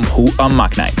set from Who and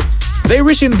Magnite. They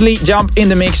recently jumped in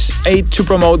the mix 8 to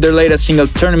promote their latest single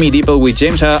Turn Me Deeper with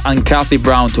James Hurr and Kathy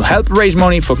Brown to help raise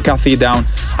money for Kathy Down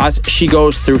as she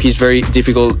goes through his very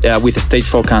difficult with stage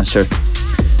 4 cancer.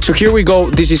 So here we go,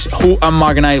 this is Who and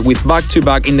Magnite with Back to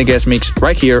Back in the guest mix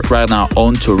right here, right now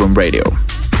on Toolroom Radio.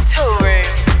 Toolroom.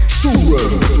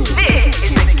 This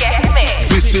is the guest mix.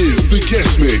 This is the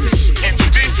guest mix.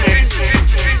 Introducing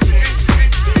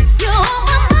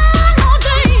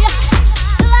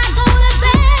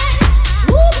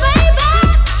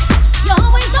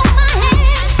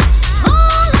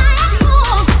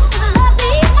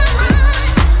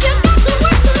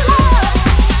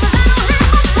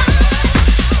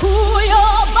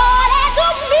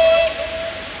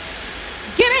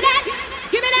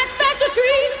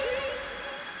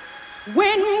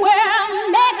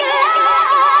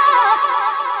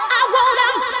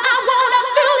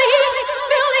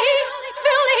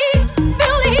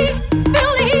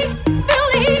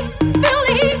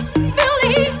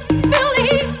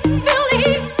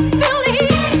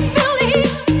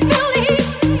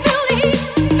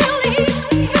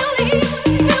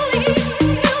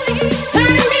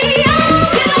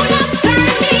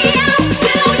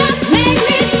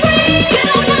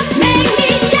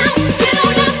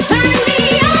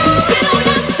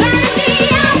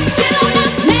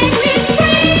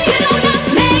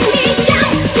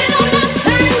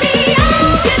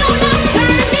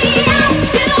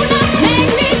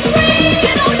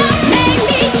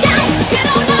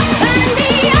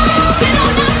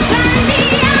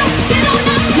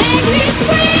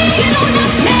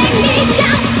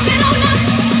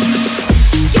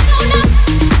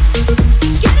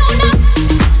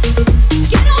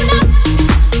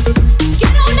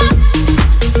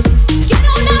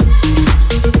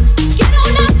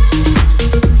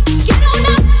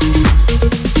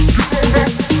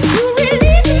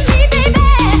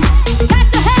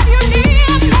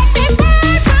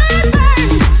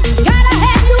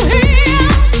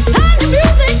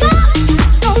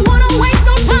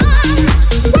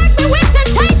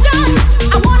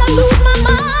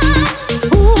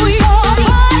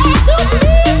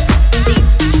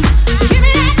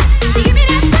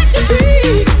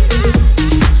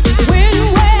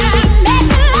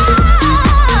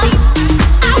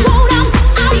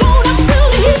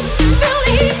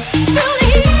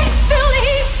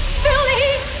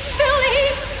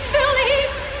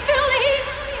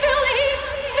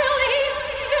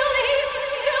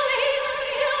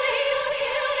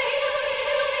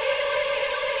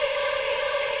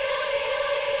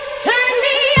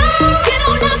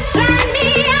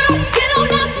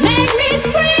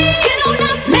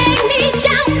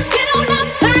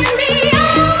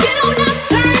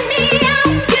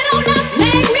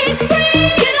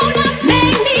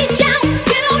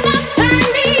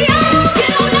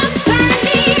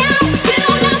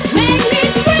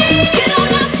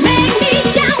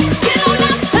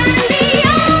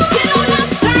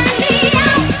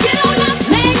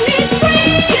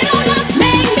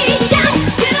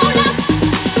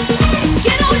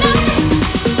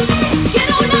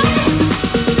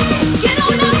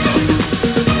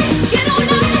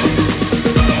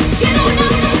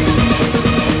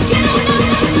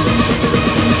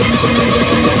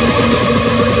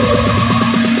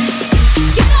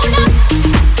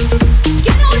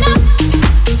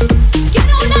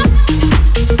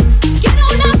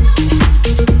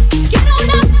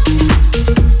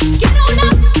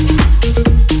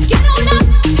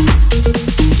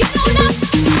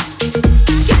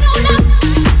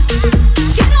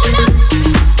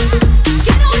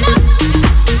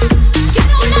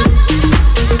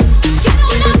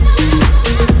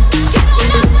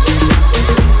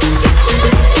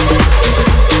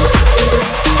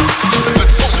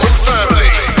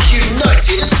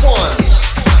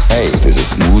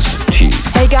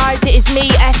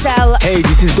Hey,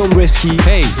 this is Dombresky.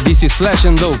 Hey, this is Slash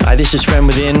and Dope. Hi, this is Friend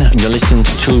Within, and you're listening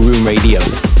to Toolroom Radio.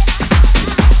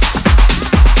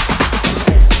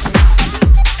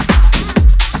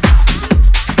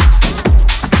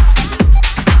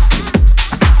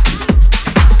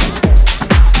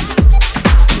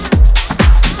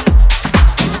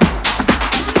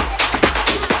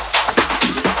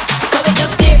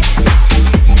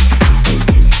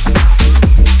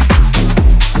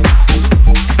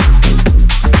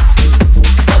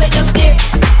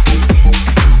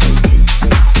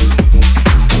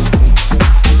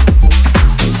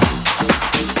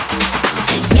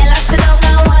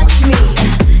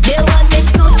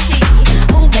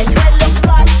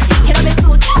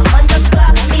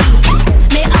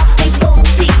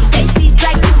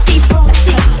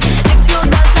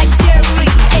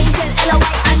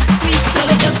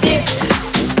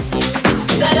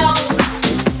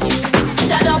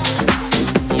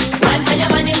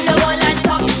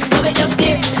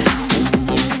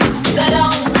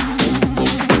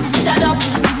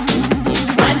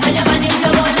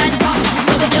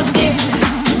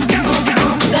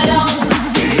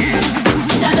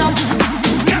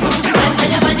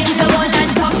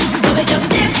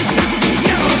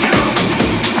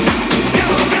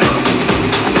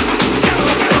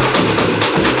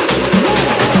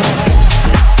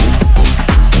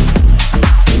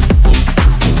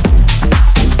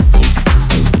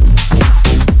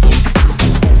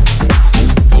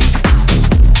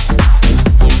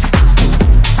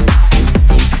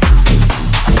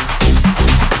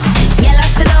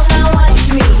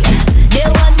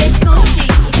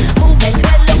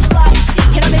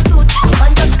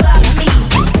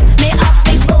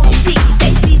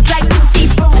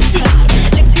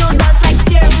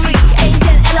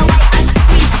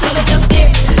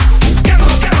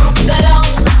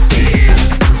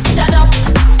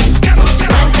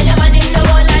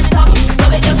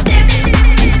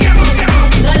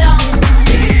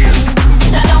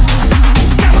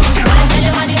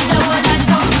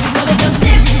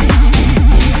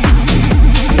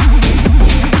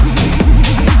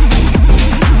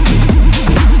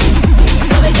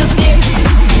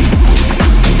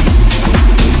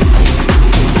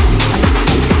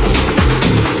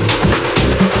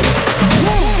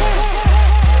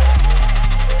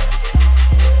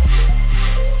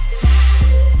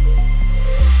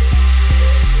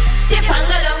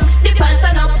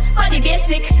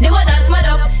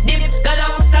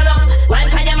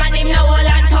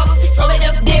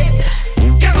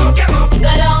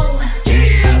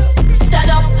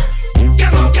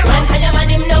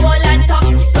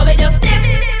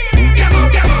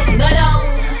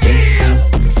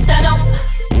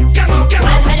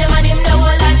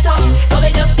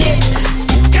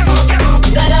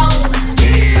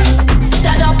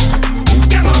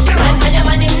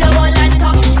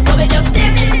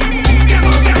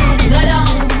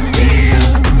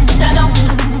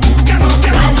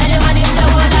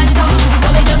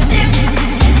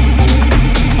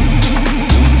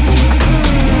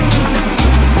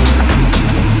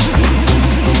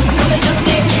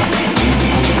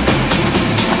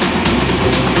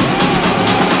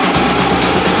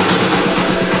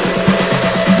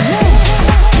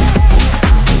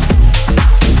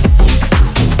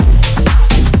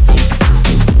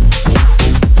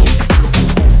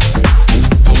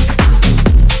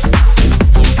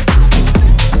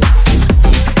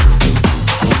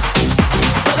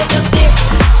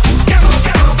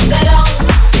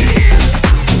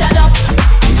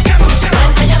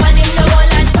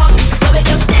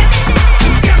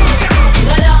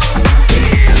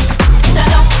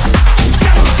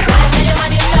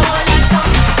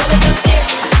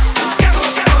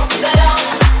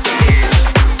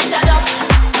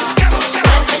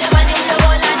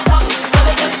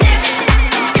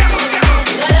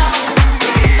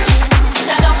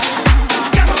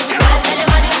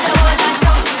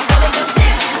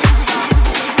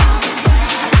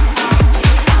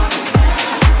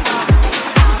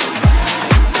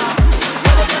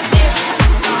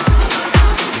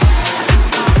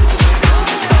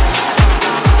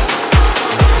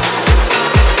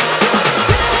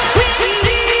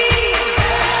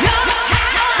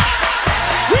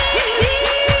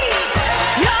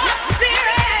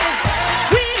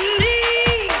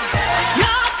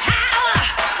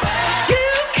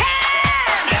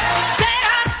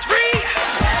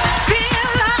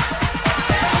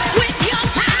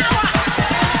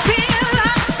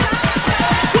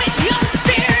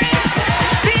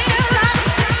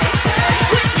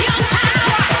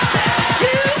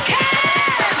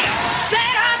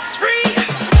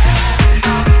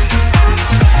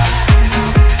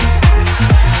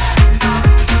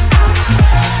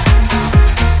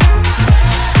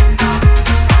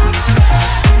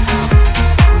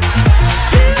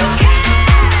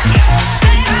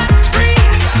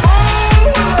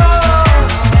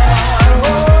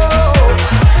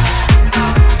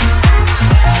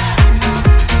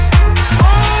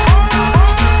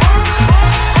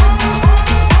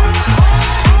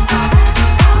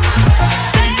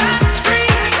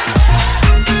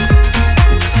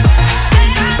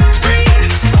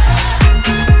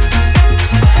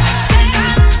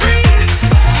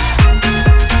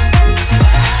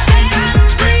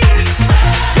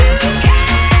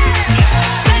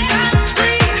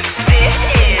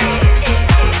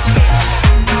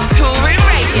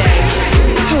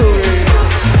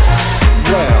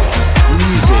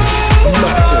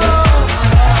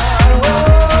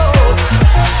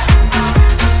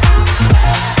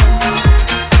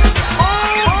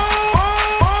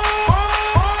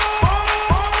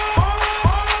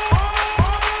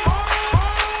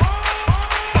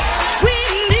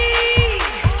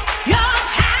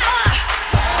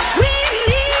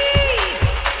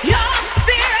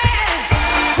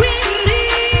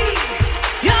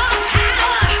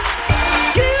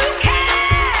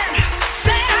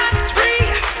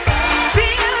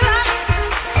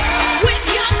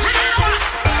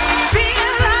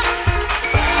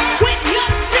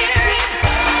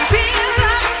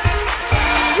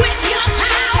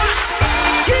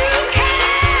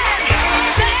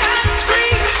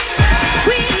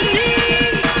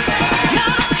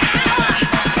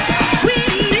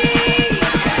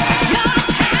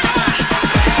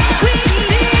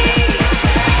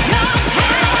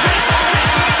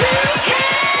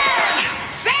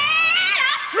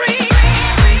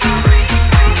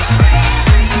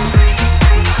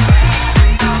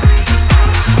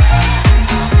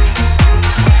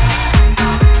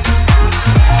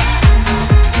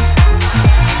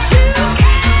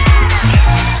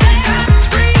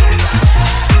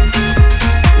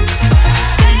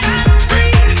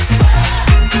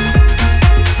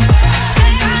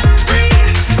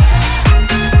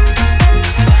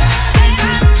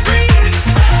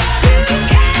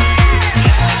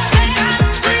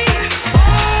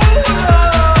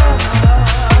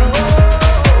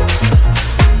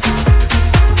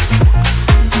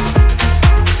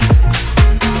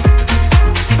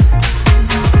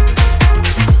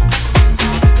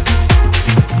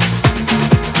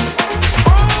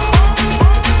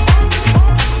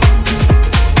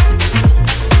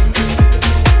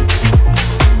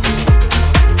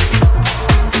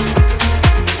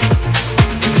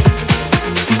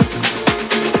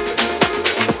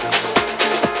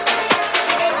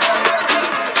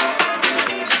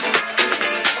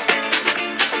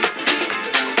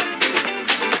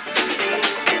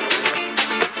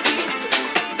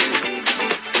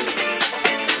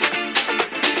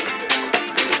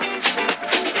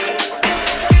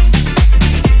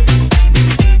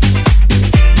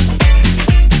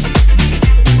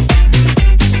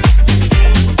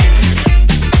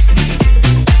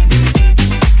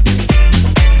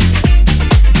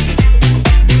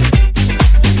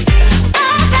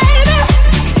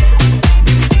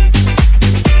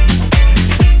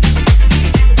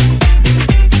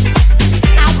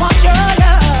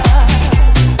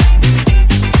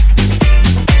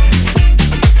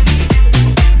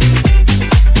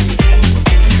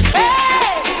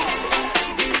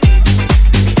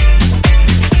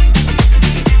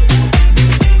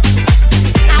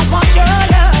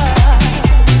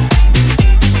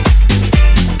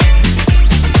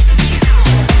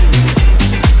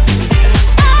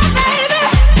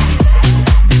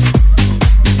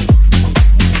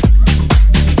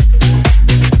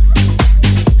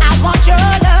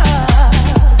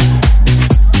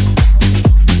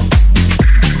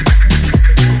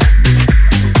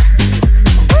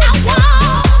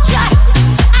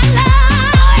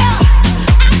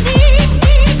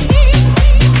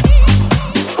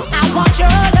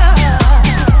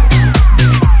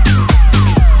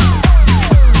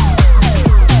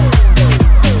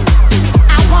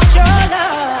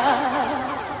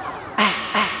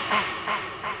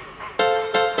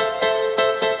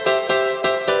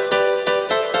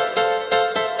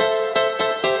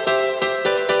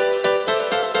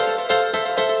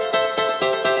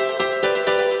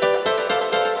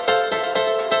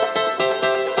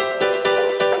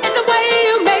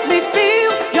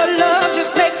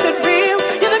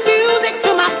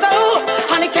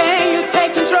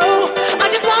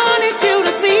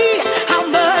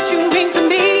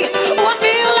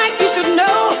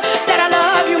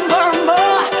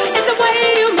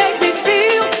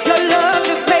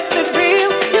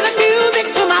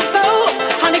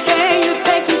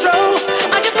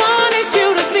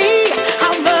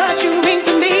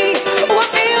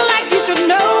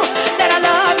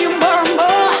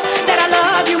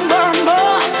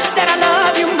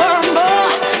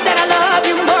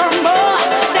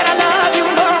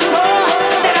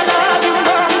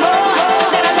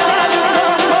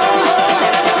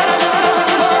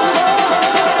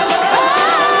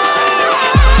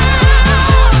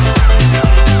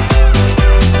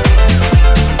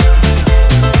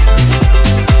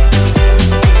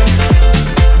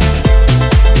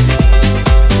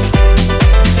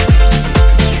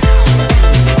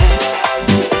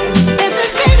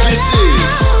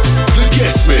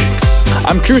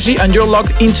 I'm Crusy and you're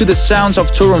locked into the sounds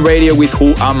of Toolroom Radio with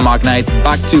Who and Magnite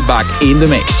back to back in the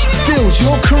mix. Build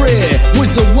your career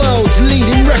with the world's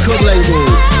leading record label.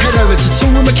 Head over to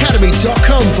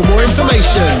toolroomacademy.com for more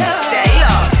information. Stay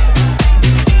locked.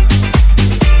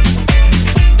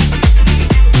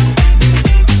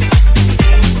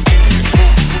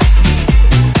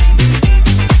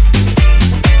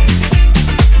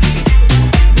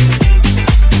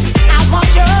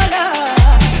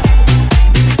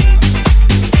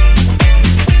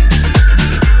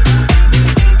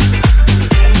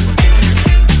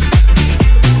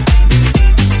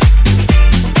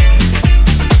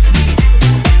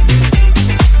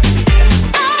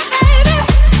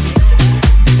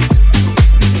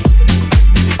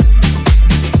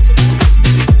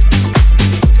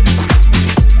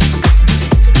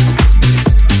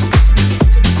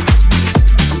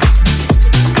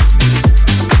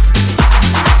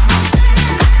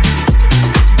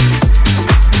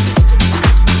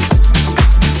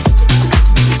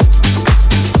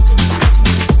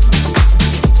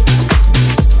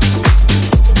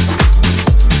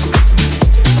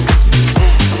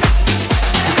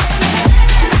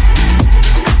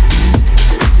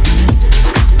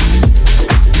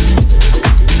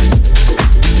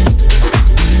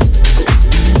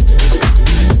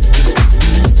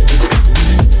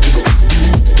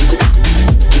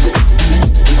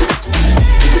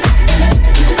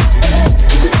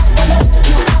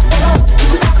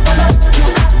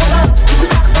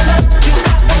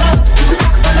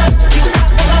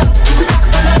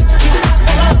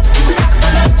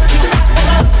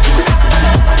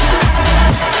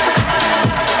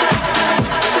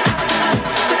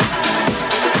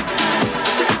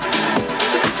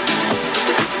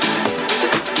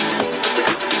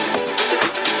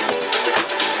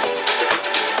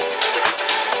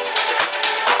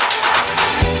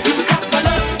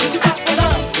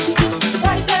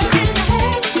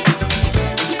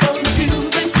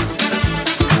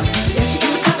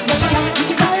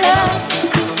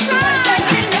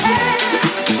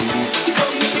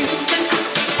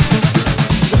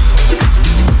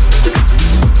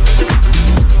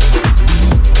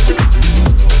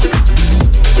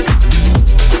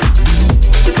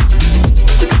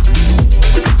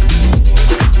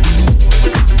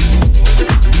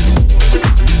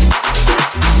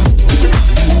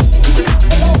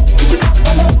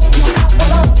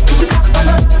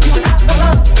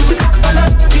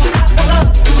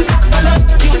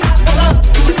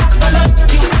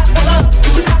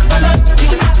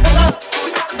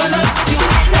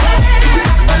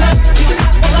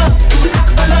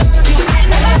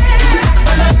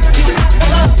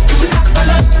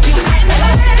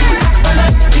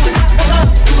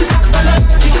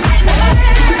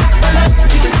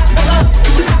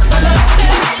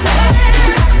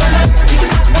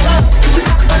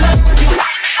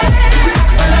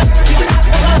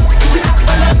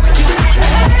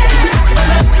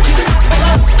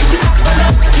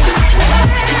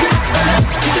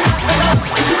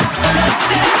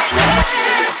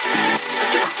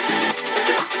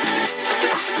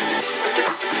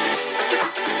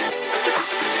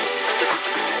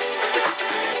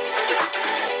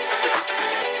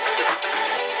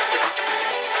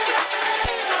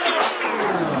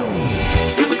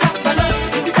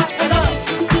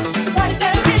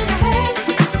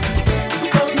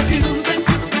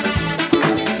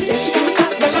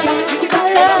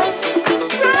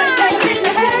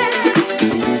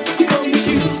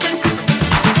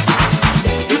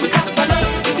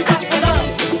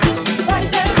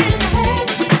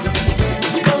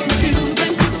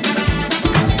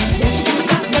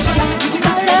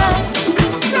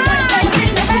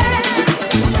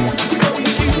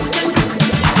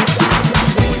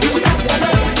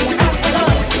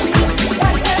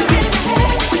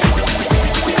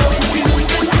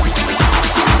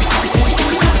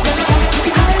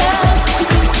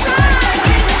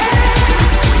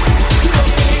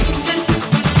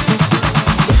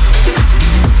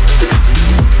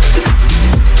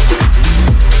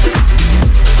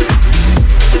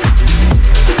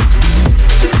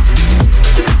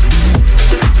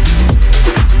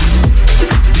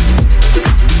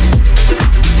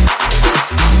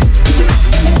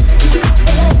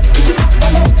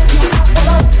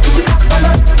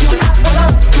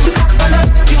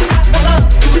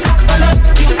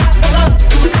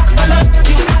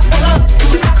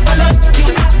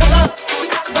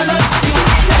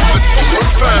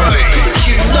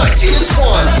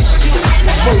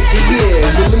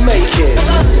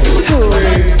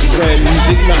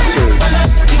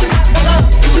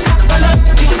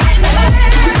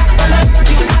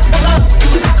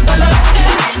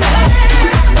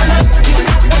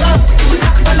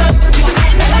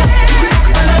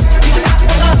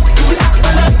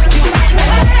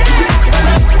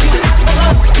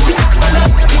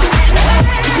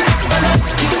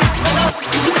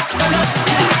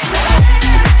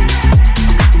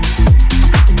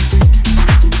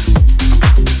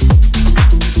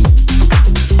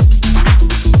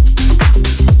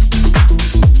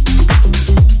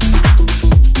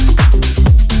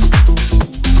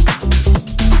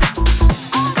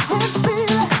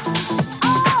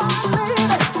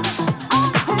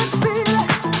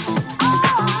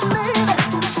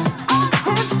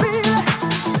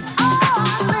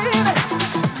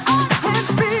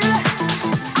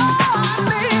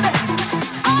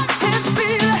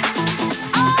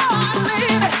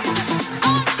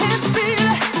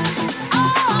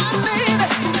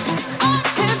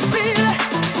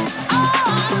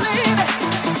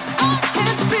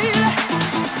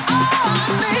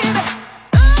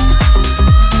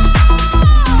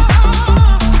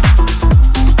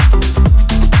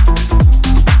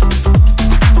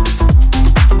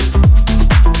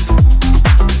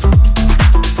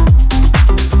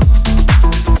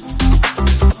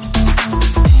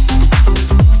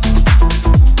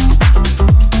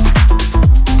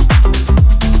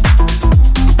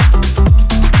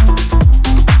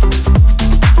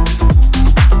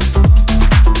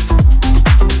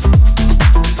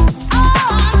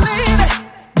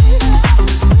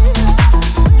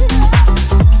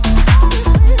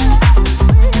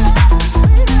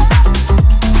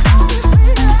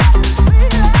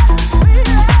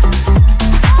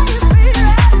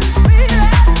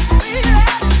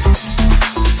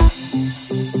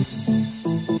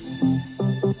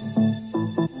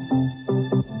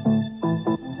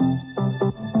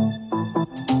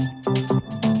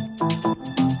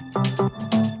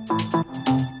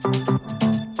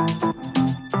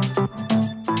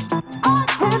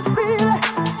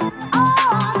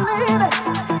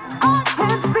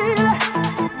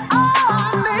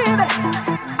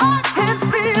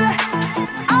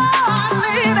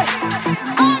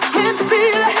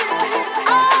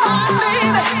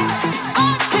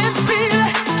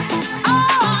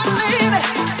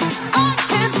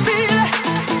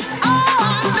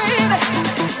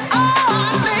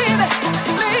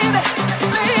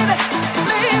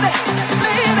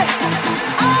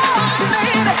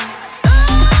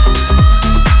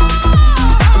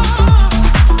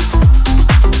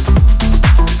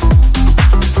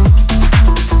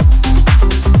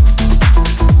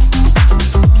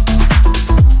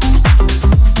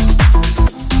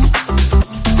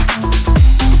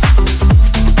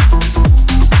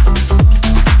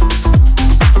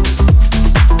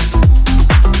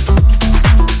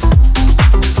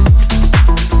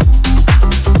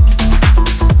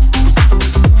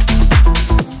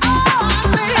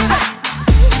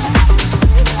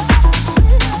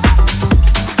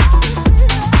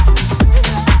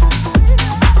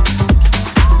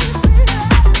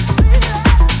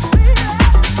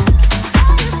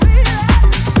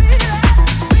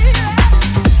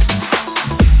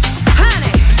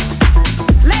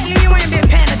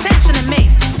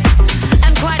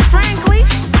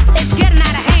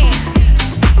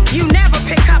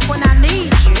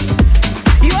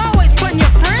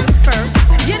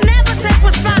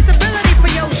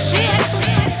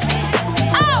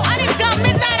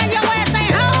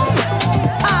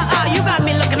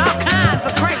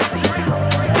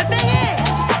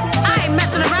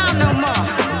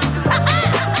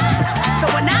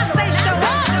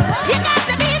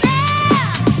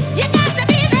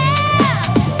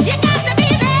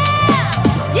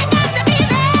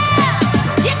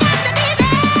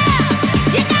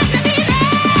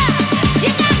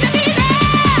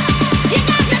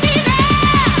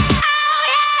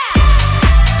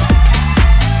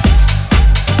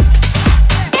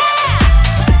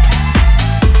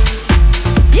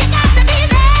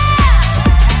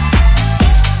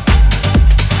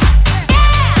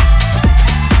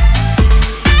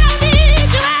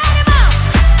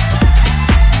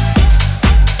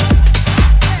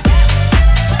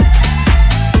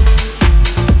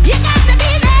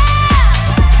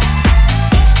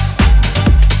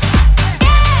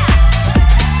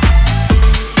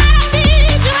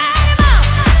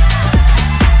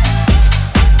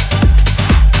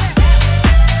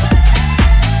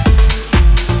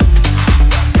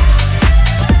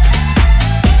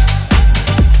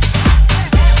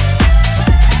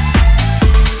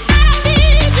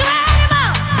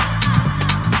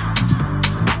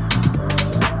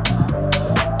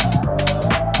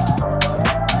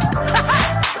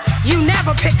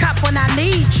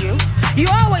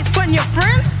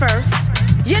 first.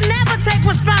 You never take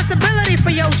responsibility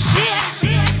for your shit.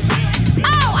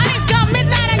 Oh, and it's gone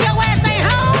midnight and your ass ain't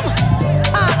home?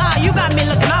 You got me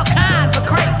looking all kinds of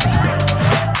crazy.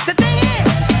 The thing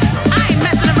is, I ain't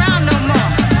messing around no more.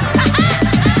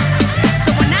 So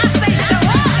when I say show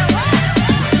up,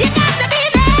 you got to be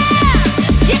there.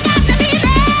 You got to be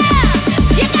there.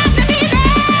 You got to be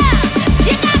there.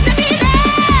 You got to be there.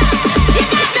 You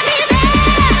got to be there.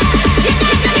 You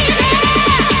got to be there.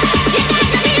 You got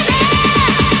to be there.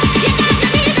 You got to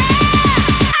be there.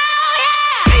 Oh yeah.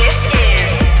 This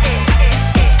is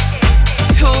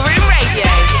Toolroom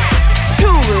Radio.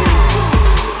 Toolroom.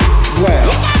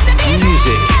 Well,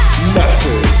 music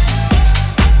matters.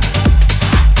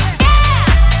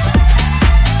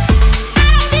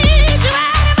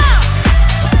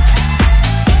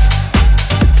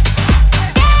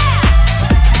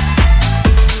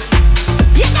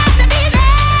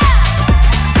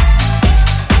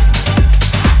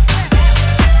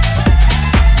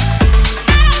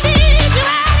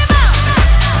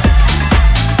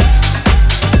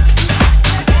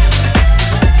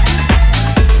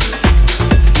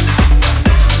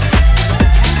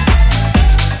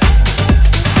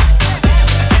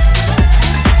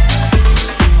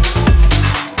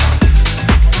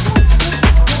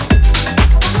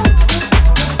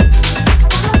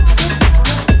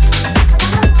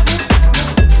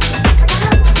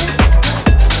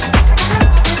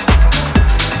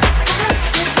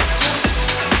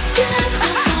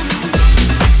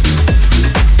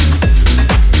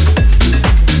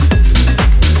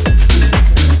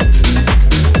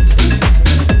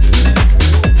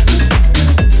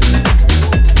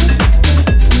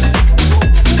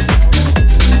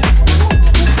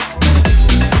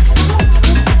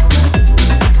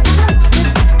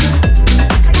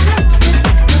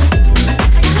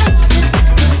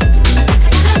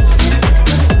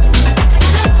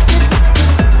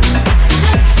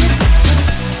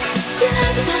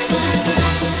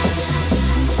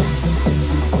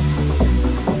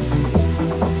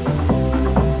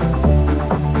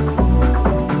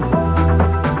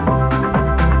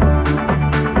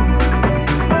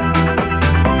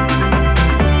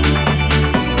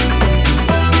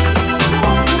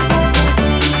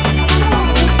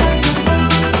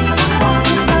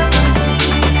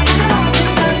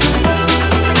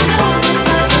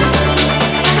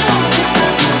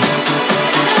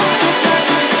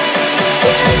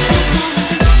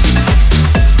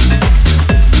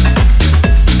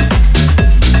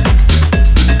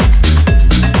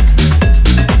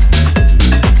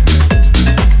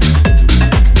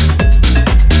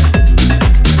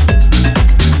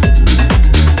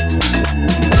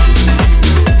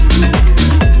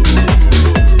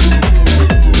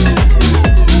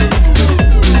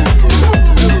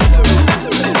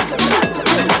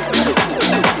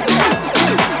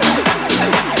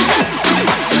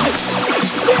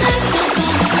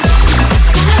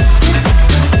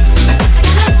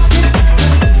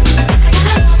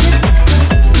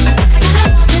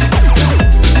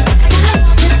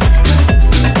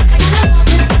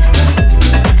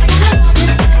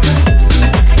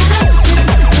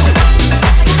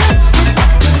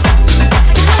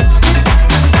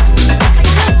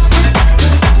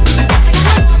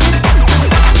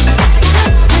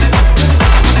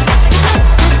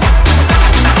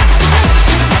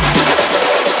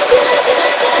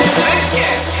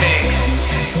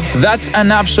 That's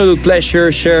an absolute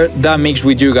pleasure share that mix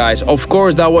with you guys. Of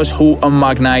course, that was Who on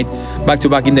Magnite, back to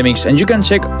back in the mix. And you can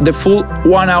check the full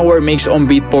 1 hour mix on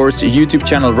Beatport's YouTube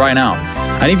channel right now.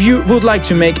 And if you would like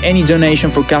to make any donation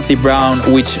for Kathy Brown,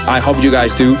 which I hope you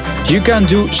guys do, you can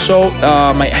do so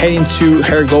by heading to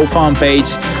her GoFundMe page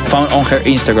found on her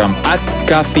Instagram at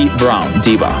Kathy Brown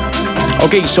Diva.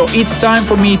 Okay, so it's time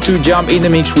for me to jump in the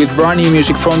mix with brand new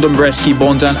music from Dombresky,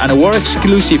 Bontan, and a world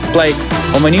exclusive play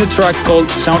on my new track called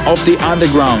Sound of the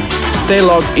Underground. Stay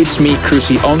locked, it's me,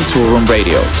 Crusy, on Toolroom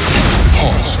Radio.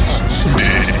 Hot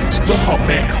mix. The hot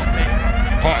mix.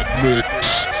 Hot mix.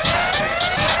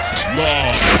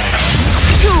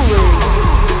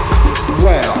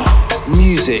 Well,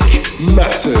 music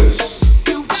matters.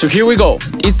 So here we go.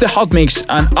 It's the hot mix,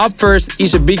 and up first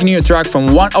is a big new track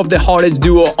from one of the hottest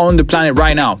duo on the planet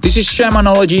right now. This is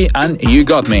Shamanology and You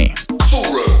Got Me.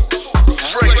 Toolroom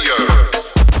Radio.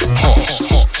 Hot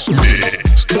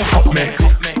mix. The hot mix.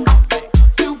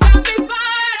 You got me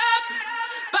fired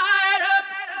up.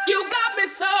 You got me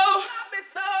so.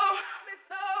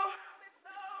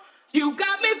 You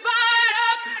got me fired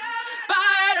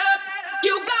up.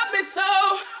 You got me so.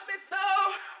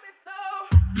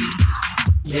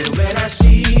 Yeah, when I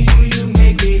see you, you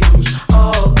make me lose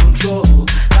all control.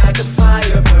 Like a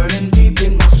fire burning deep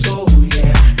in my soul.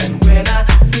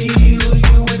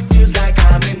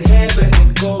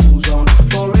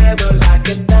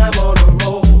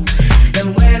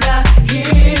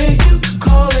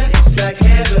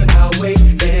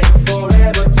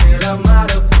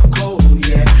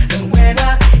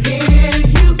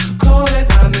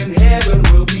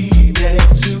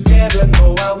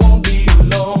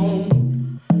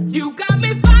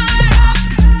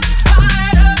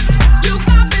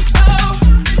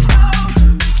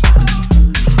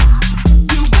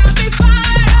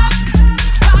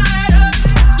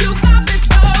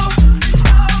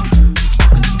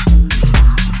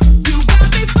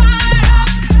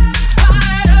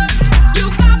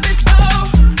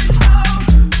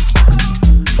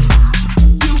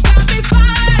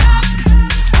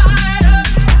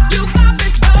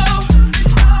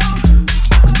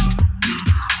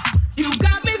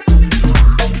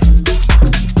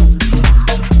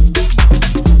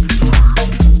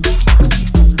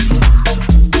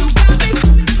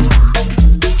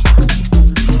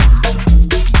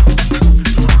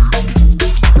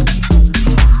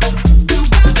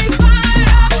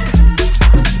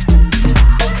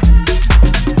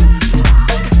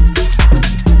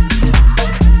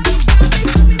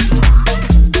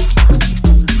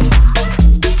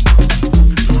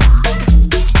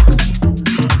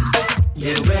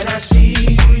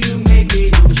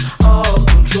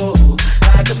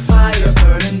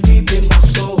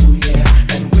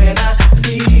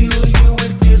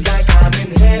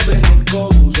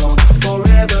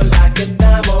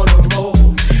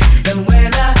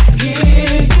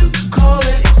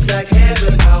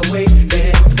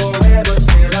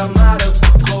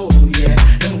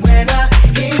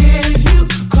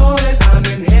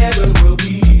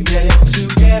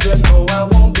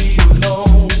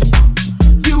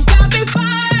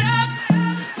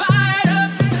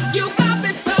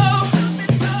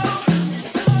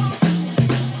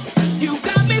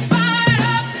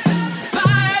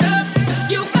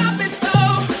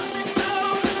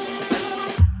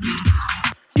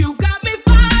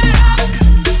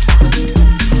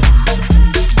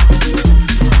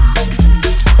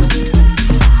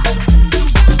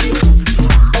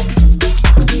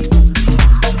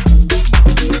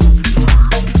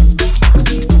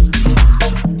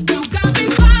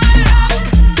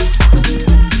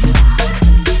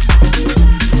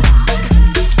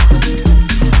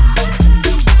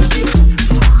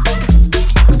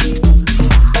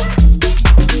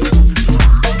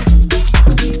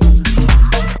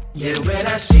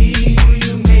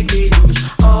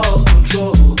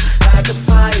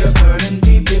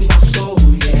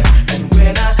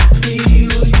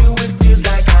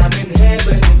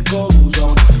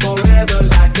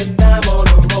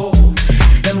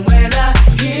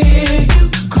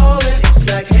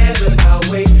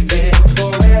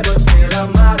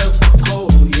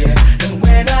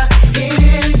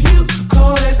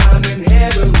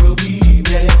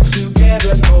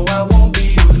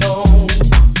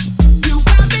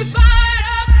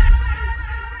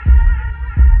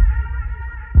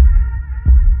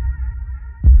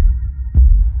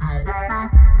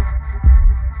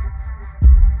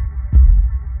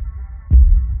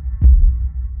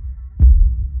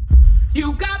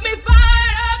 You got me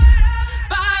fired up,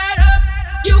 fired up.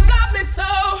 You got me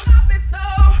so.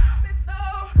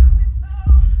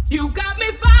 You got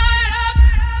me fired up,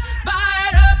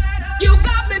 fired up. You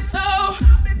got me so.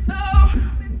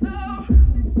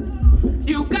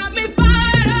 You got me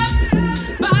fired up,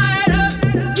 fired up.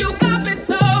 You got me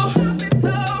so.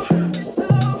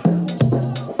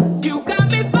 You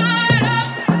got me fired up,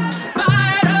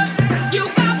 fired up. You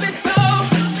got me so.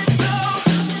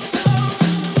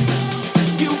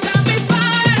 You got me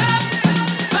fired up,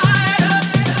 fired up.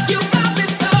 You got me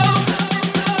so.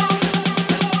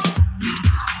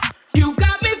 You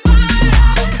got me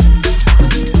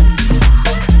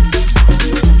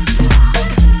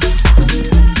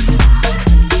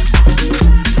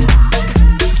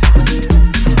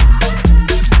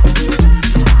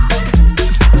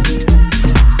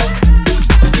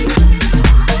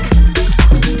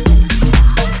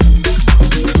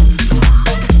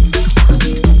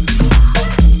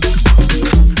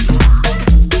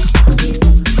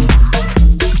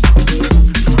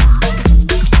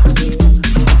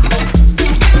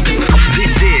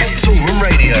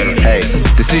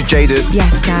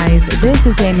Yes, guys, this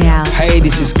is Danielle. Hey,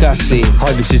 this is Crusy.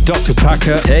 Hi, this is Dr.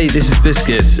 Packer. Hey, this is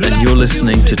Biscuits, and you're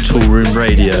listening to Toolroom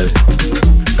Radio.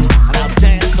 And I'll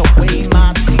dance away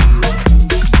my tears.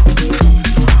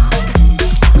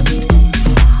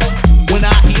 When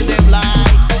I hear them lie,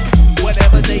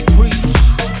 whatever they preach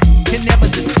can never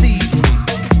deceive me,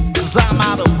 'cause I'm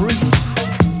out of reach.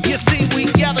 You see,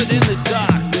 we gathered in the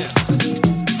darkness,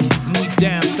 and we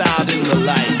danced out in the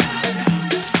light.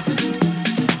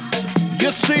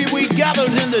 You see, we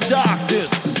gathered in the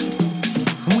darkness,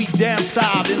 and we danced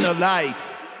out in the light.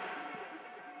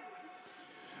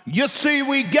 You see,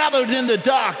 we gathered in the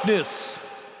darkness,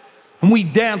 and we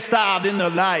danced out in the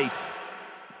light.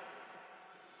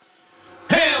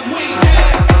 And we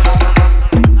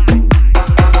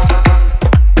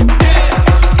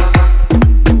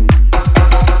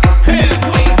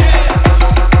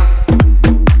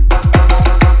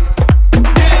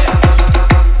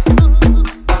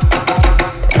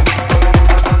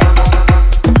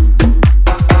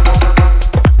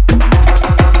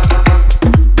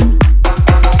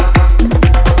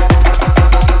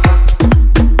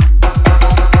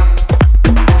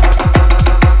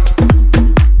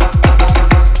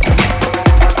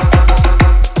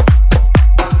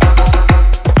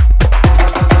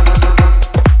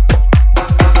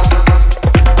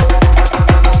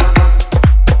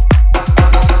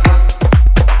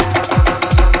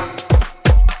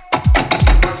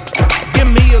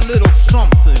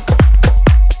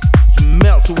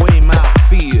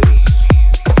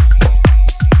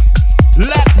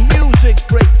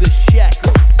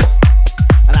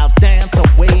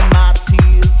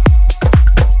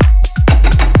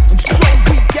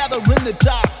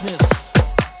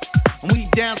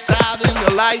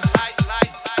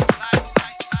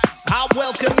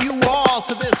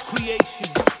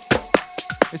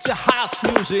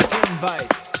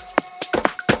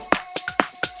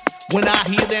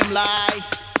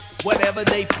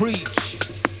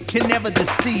can never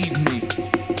deceive me,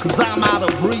 'cause I'm out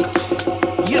of reach.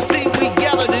 You see, we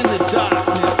gathered in the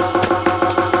darkness,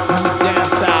 and we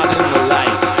danced out in the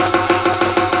light.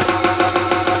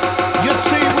 You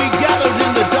see, we gathered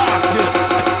in the darkness,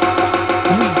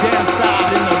 and we danced out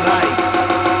in the light.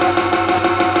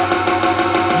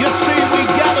 You see, we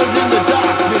gathered in the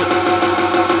darkness,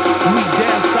 and we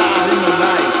danced out in the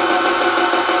light.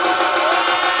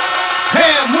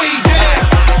 And we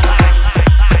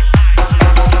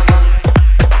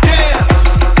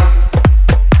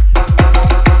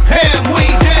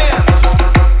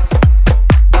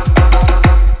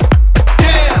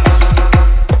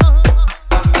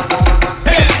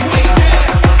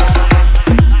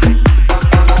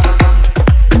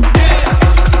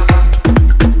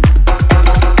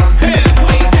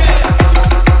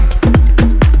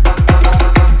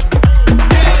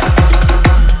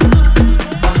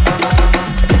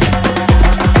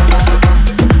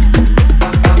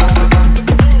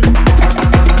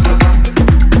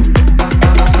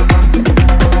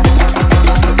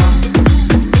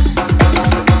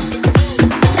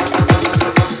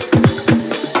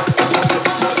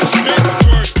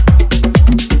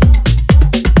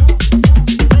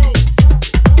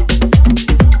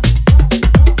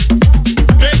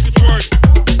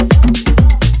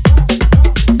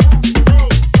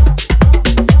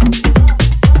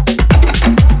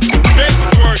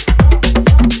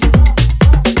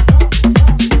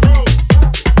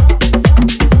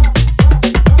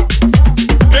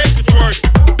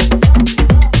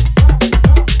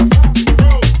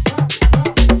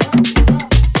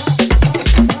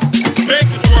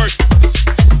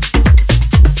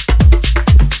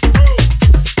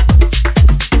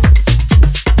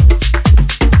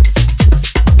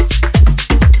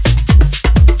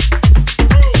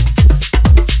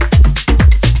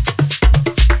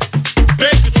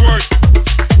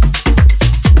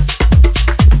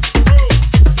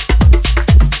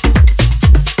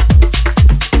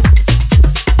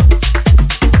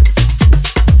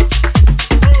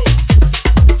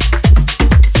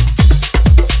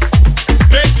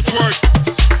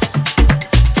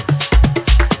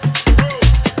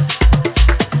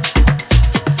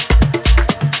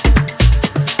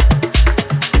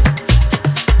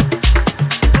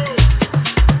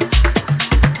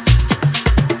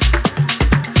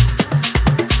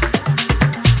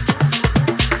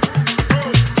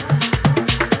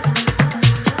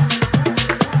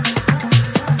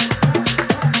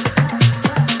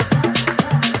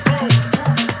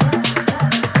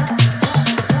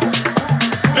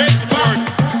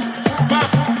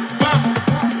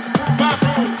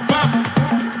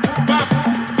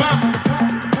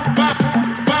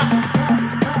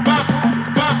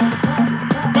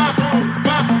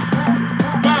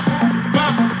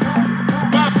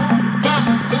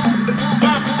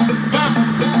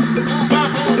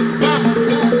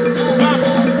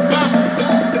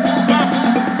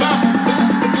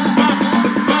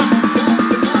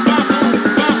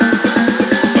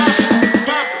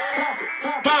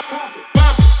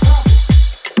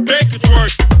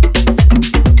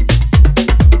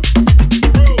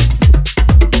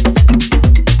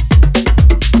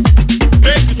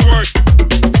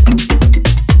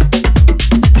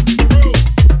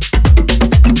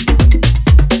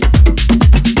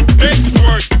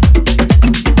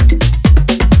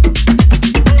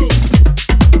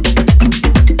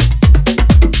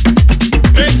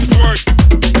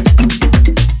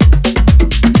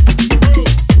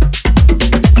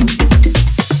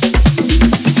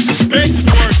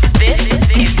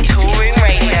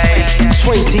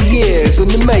 20 years in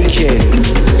the making.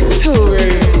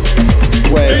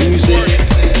 Toolroom, where music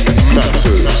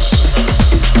matters.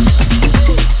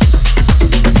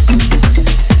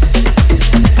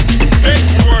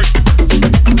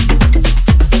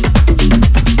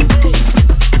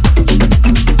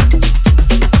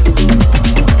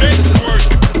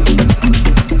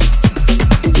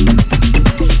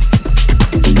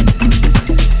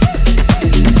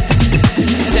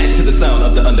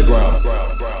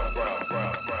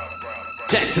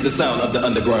 Jack to the sound of the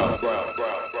underground.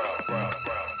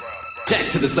 Jack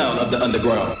to the sound of the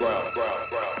underground.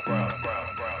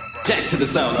 Jack to the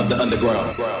sound of the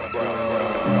underground.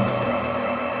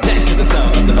 Jack to the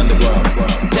sound of the underground.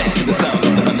 Jack to the sound of the underground. Jack to the sound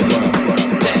of the underground.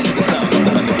 Jack to the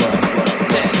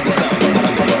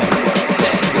sound of the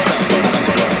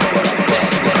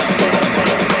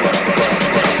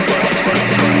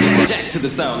underground. Jack to the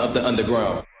sound of the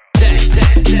underground.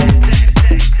 Jack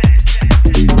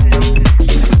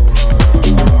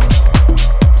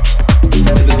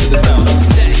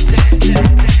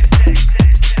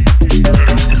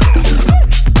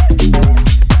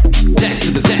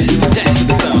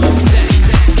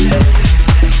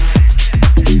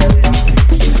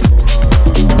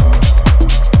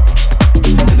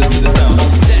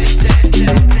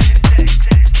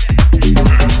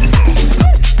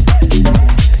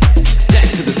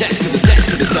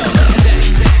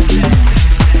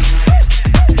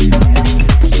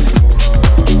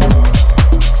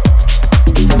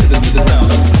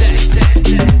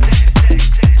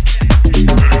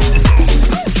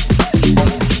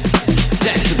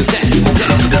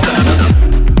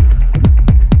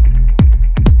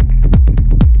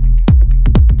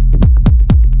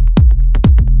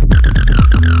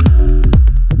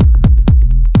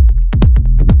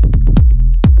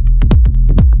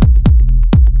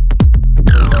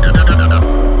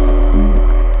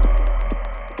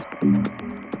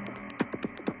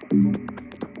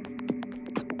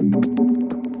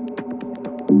the sound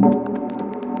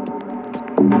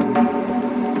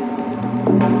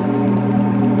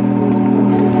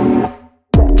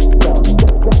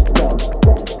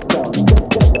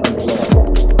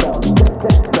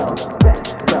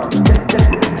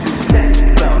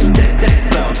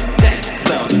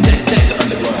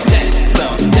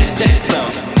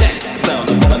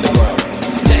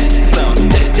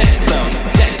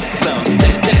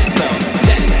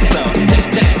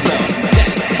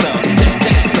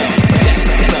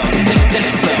the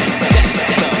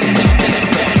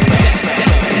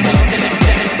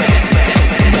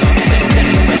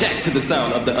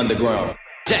underground.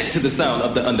 Jack to the sound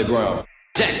of the underground.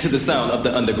 Jack to the sound of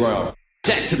the underground.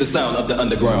 Jack to the sound of the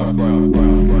underground. Jack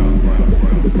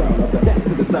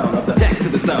to the sound of the Jack to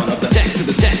the sound of the Jack to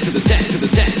the Jack to the Jack to the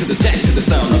Jack to the Jack to the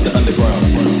sound of the underground.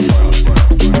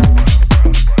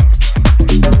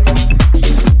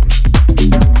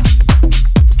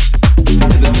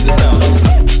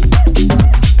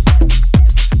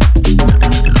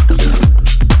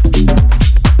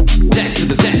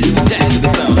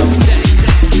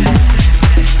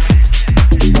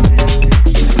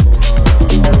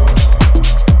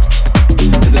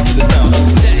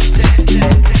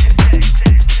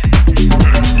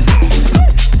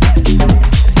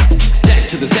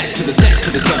 To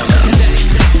the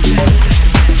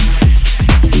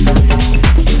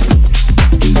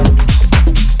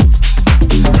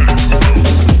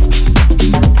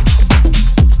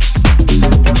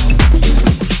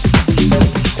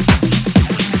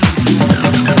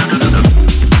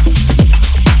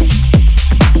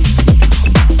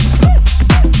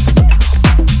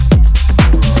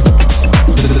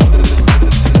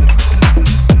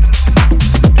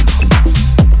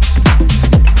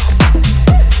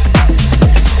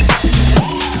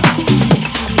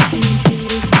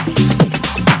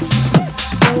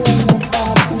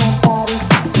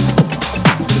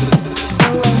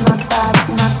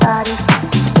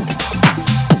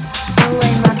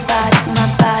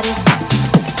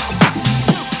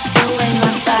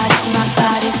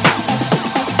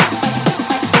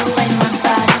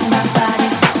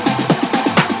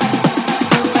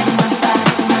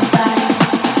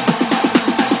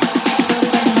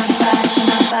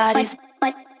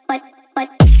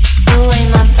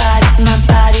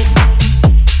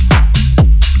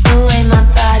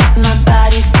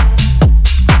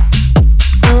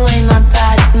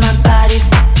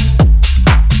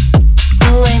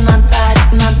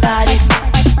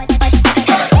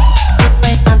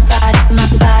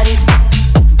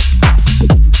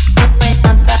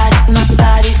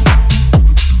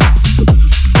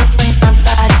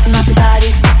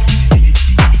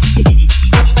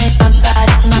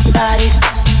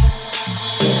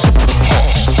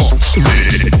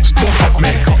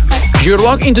You're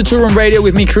locked into Toolroom Radio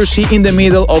with me, Crusy, in the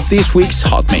middle of this week's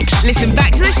Hot Mix. Listen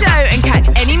back to the show and catch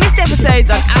any missed episodes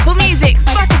on Apple Music,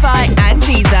 Spotify, and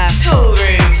Deezer.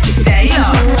 Toolroom. Stay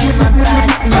locked.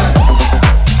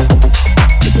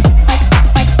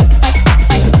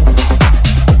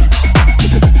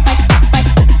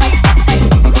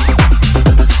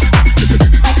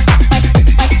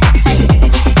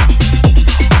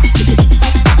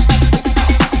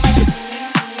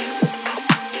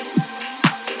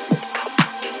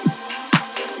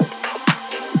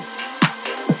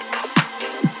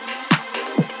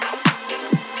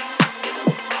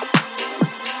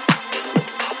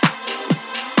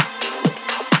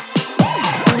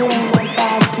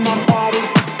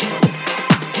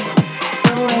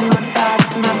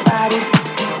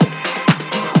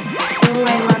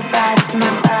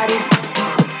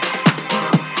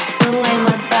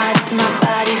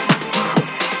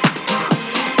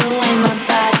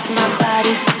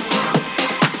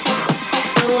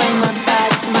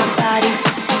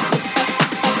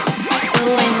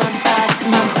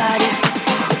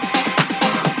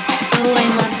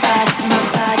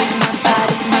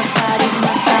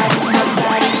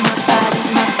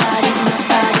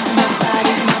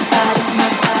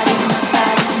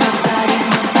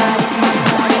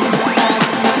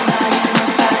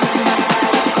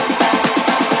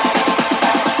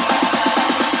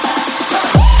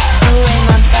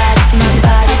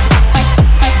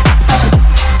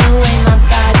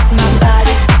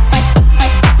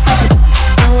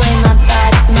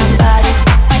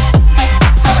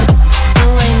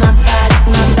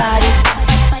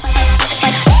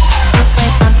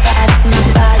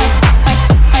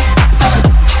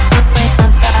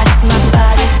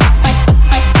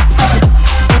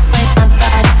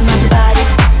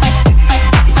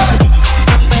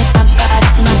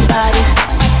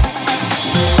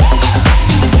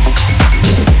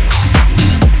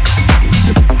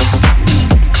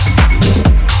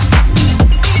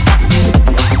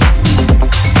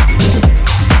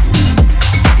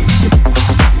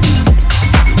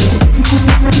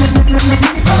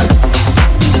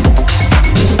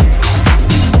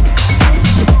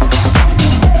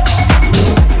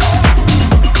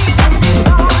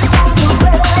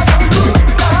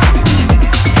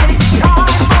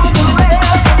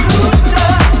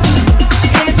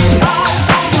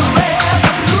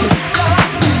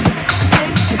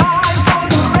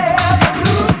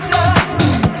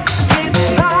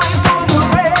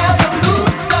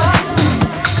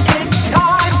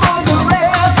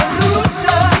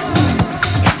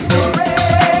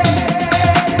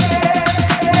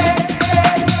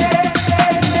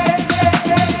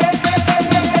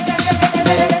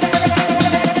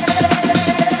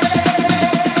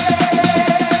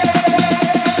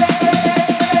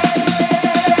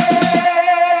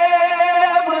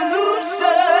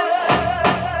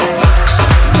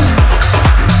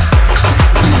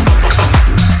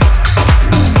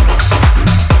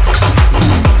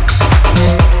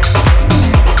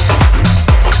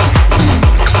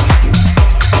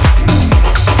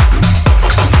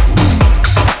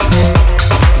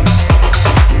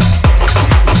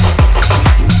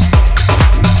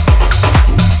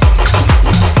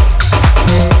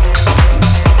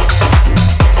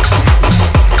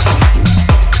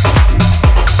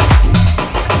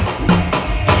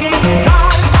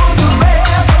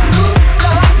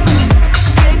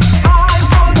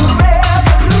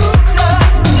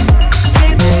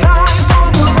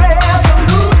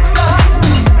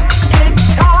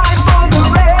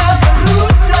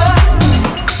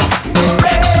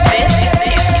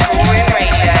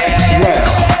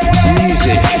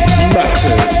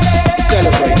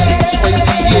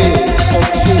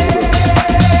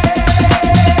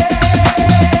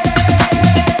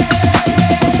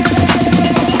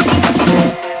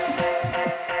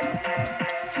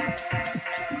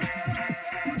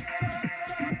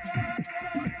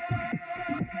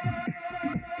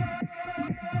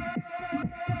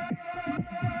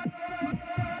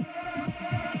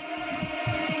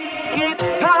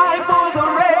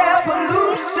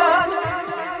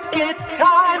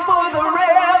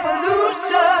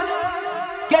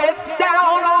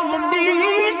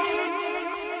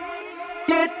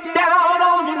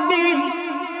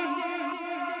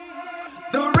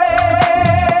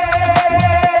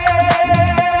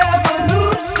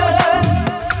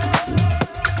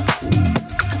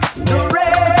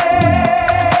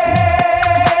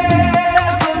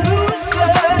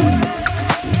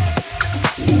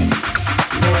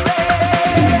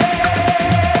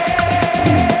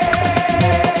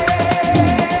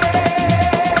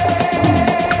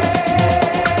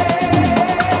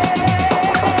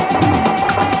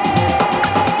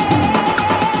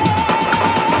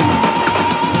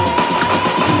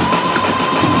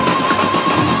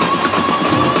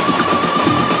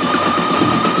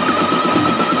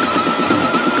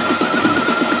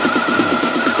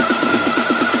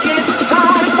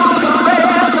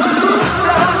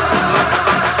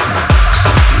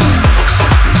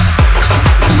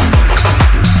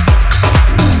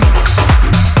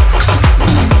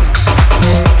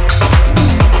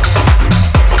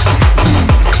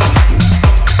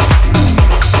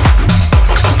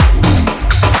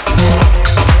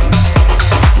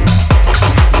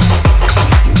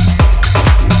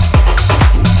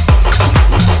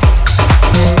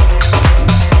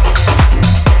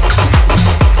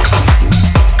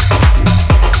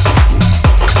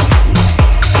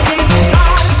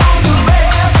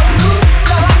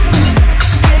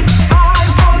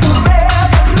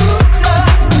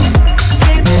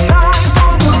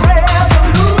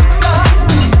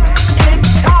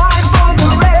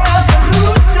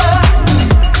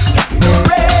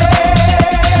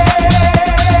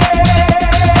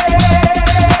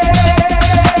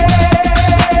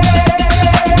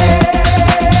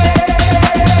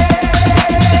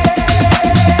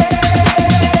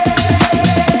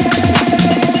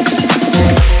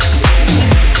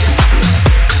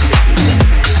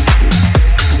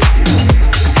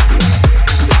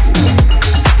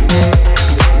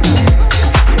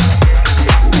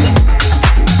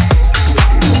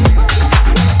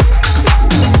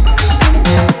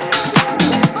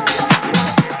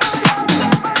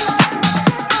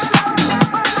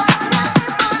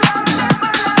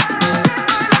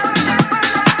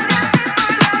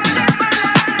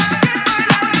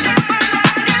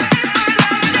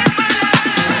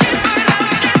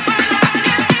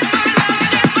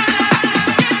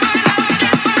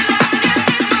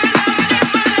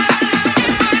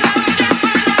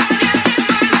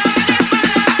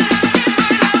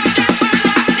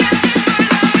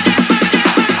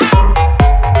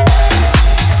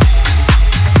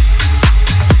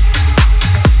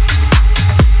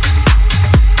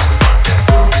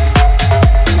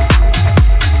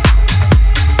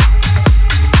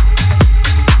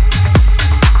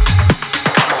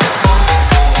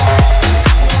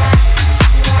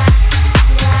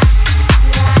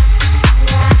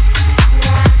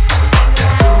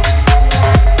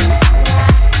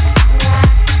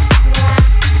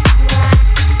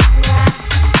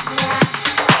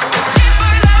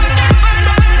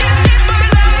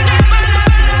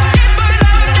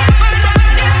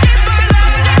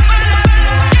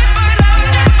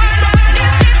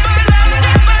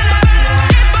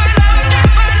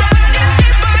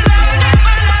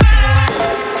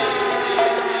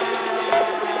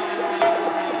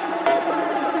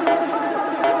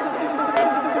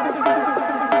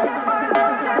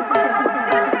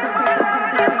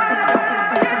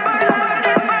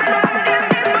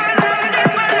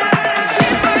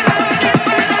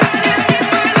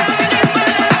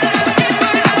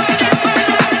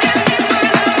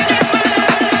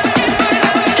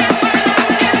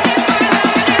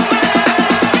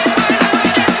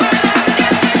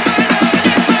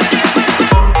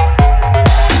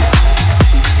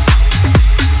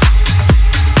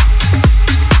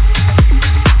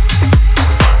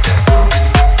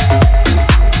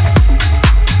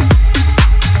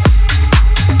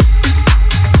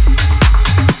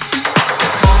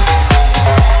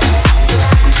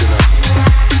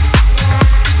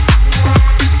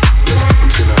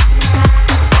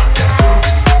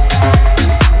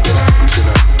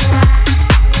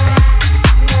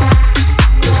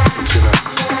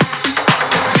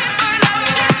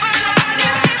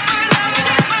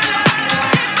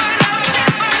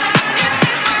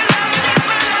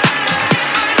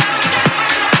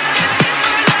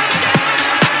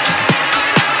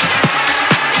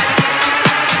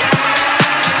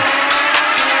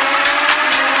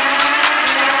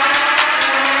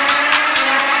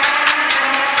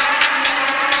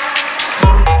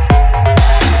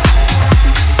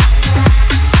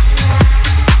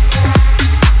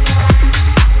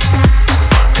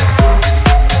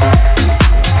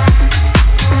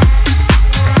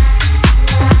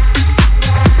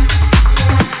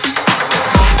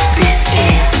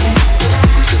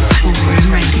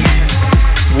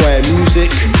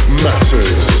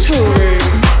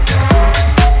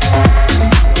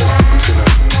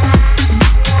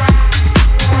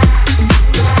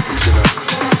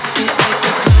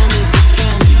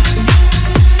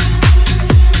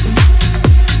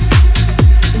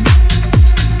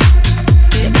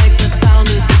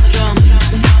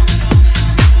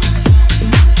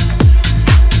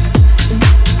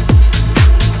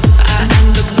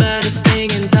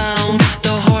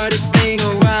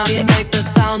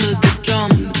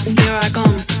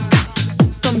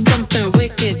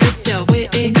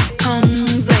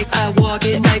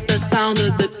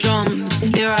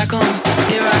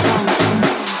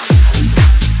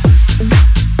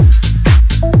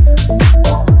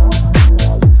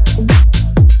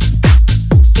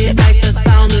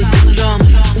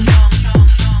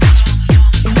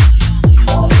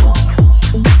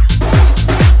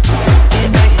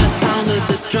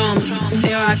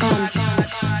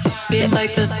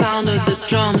 like the sound of the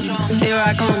drums, here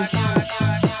I come.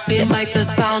 Beat like the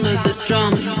sound of the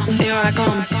drums, here I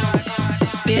come.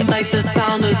 Beat like the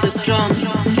sound of the drums,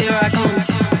 here I come.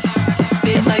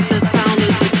 Beat like the sound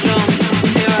of the drums,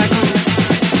 here I come.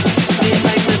 Beat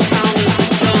like the sound of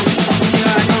the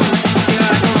drums,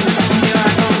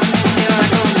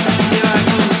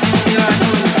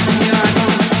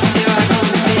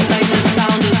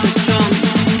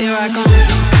 here I come.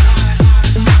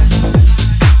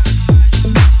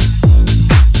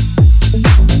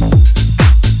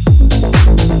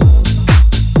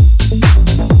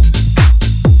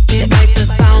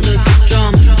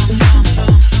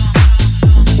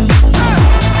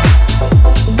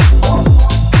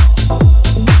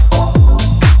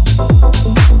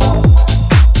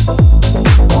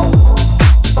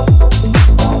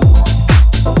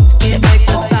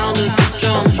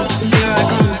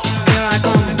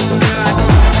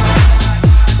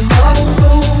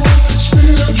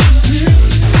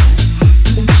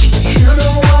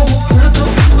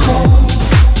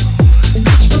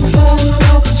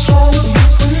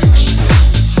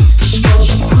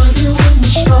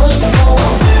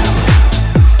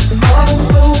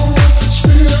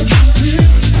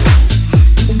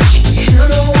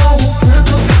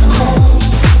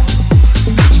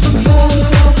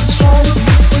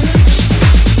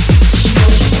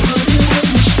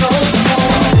 Here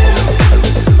I come,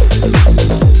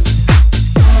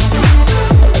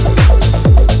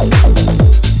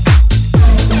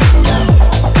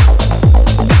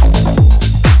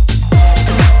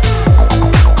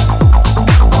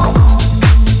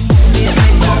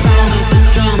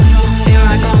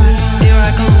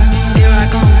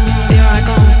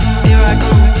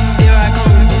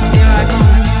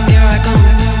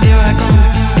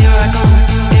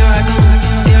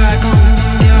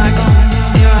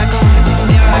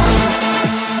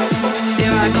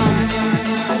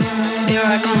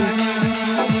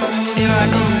 here I come, here I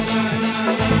come, here I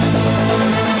come,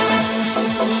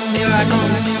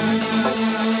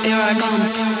 here I come, here I come,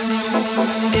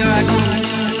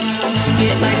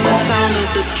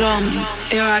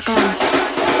 here I come.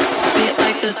 Beat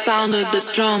like the sound of the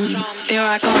drums, here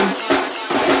I come.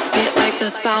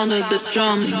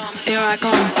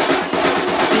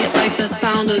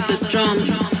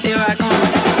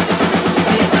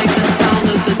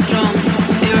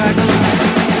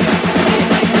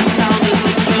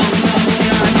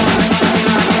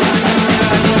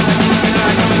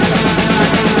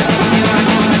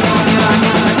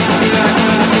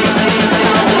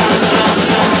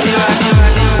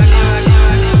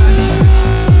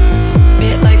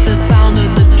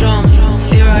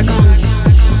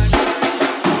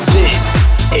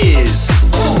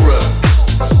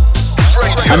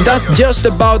 Just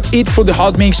about it for the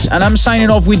hot mix, and I'm signing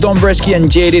off with Dombresky and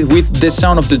Jaded with The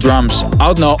Sound of the Drums,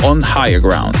 out now on Higher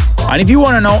Ground. And if you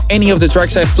want to know any of the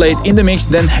tracks I've played in the mix,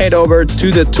 then head over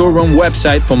to the Toolroom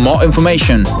website for more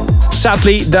information.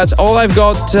 Sadly, that's all I've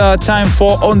got time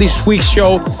for on this week's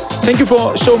show. Thank you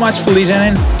so much for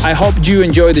listening. I hope you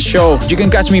enjoyed the show. You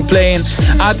can catch me playing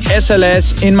at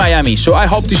SLS in Miami, so I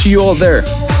hope to see you all there.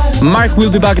 Mark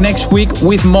will be back next week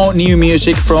with more new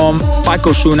music from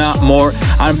Paco Suna, more,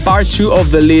 and part 2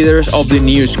 of the Leaders of the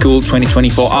New School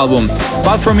 2024 album.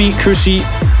 But for me, Crusy,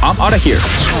 I'm out of here.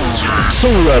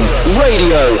 Toolroom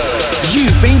Radio.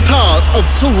 You've been part of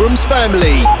Toolroom's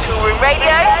family. Toolroom Radio,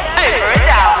 over and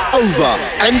out. Over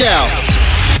and out.